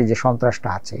গোষ্ঠীতে যে সন্ত্রাসটা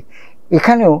আছে,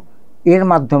 এখানেও এর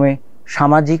মাধ্যমে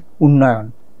সামাজিক উন্নয়ন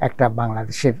একটা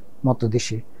বাংলাদেশের মতো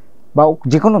দেশে বা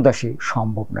যে কোনো দেশে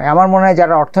সম্ভব নয়। আমার মনে হয়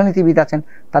যারা অর্থনীতিবিদ আছেন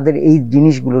তাদের এই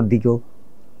জিনিসগুলোর দিকেও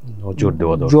জোর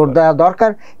দেওয়া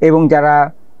দরকার। এবং যারা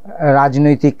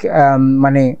রাজনৈতিক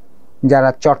মানে যারা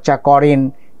চর্চা করেন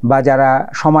বা যারা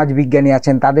সমাজ বিজ্ঞানী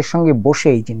আছেন, তাদের সঙ্গে বসে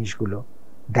এই জিনিসগুলো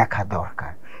দেখা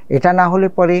দরকার। এটা না হলে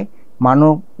পরে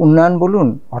মানব উন্নয়ন বলুন,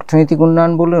 অর্থনৈতিক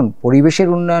উন্নয়ন বলুন, পরিবেশের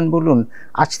উন্নয়ন বলুন,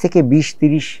 আজ থেকে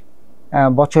 20-30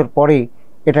 বছর পরে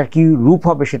এটার কি রূপ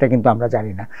হবে সেটা কিন্তু আমরা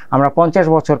জানি না। আমরা 50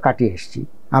 বছর কাটিয়ে এসেছি,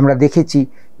 আমরা দেখেছি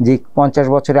যে 50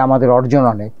 বছরে আমাদের অর্জন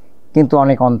অনেক, কিন্তু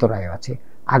অনেক অন্তরায় আছে।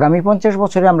 আগামী 50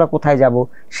 বছরে আমরা কোথায় যাব,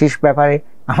 শেষ ব্যাপারে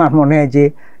আমার মনে হয় যে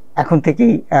এখন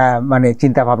থেকেই মানে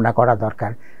চিন্তা ভাবনা করা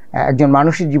দরকার। একজন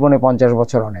মানুষের জীবনে 50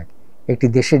 বছর অনেক, একটি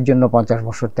দেশের জন্য 50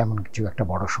 বছর তেমন কিছু একটা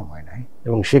বড় সময় নয়।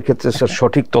 এবং সেক্ষেত্রে স্যার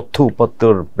সঠিক তথ্য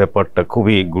উপাত্তর ব্যাপারটা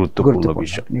খুবই গুরুত্বপূর্ণ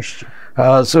বিষয়। নিশ্চয়ই।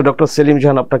 সো ডক্টর সেলিম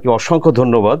জাহান, আপনাকে অসংখ্য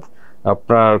ধন্যবাদ।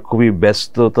 আপনার খুবই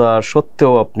ব্যস্ততা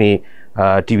সত্ত্বেও আপনি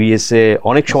টিভিএসে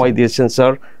অনেক সময় দিয়েছেন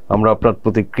স্যার, আমরা আপনার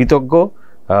প্রতি কৃতজ্ঞ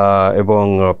এবং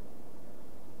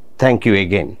থ্যাংক ইউ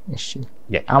এগেইন। নিশ্চয়ই,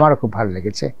 আমারও খুব ভালো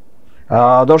লেগেছে।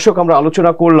 দর্শক, আমরা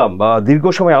আলোচনা করলাম বা দীর্ঘ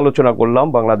সময় আলোচনা করলাম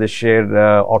বাংলাদেশের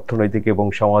অর্থনৈতিক এবং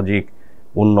সামাজিক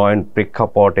উন্নয়ন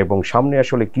প্রেক্ষাপট এবং সামনে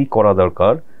আসলে কি করা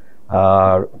দরকার।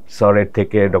 স্যারের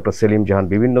থেকে ডক্টর সেলিম জাহান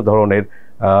বিভিন্ন ধরনের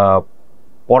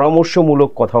পরামর্শমূলক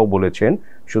কথাও বলেছেন,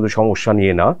 শুধু সমস্যা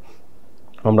নিয়ে না।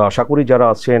 আমরা আশা করি যারা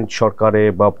আছেন সরকারে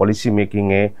বা পলিসি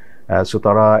মেকিংয়ে, সো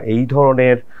তারা এই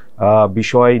ধরনের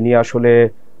বিষয় নিয়ে আসলে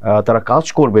তারা কাজ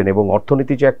করবেন এবং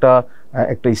অর্থনীতি যে একটা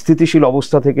স্থিতিশীল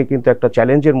অবস্থা থেকে কিন্তু একটা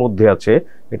চ্যালেঞ্জের মধ্যে আছে,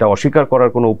 এটা অস্বীকার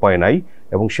করার কোনো উপায় নাই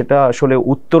এবং সেটা আসলে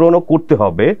উত্তরণও করতে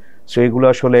হবে। সো এগুলো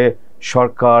আসলে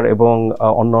সরকার এবং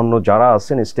অন্যান্য যারা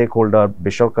আছেন স্টেক হোল্ডার,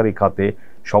 বেসরকারি খাতে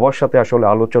সবার সাথে আসলে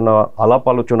আলাপ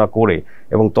আলোচনা করে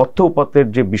এবং তথ্য উপাত্তের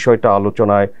যে বিষয়টা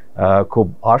আলোচনায় খুব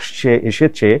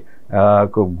এসেছে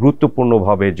খুব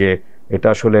গুরুত্বপূর্ণভাবে, যে এটা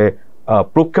আসলে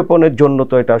প্রক্ষেপণের জন্য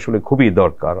তো এটা আসলে খুবই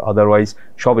দরকার, আদারওয়াইজ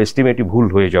সব এস্টিমেটই ভুল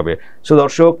হয়ে যাবে। সো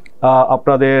দর্শক,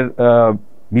 আপনাদের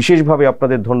বিশেষভাবে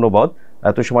আপনাদের ধন্যবাদ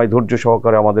এত সময় ধৈর্য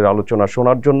সহকারে আমাদের আলোচনা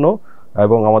শোনার জন্য,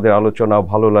 এবং আমাদের আলোচনা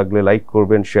ভালো লাগলে লাইক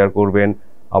করবেন, শেয়ার করবেন।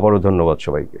 আবারও ধন্যবাদ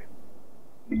সবাইকে।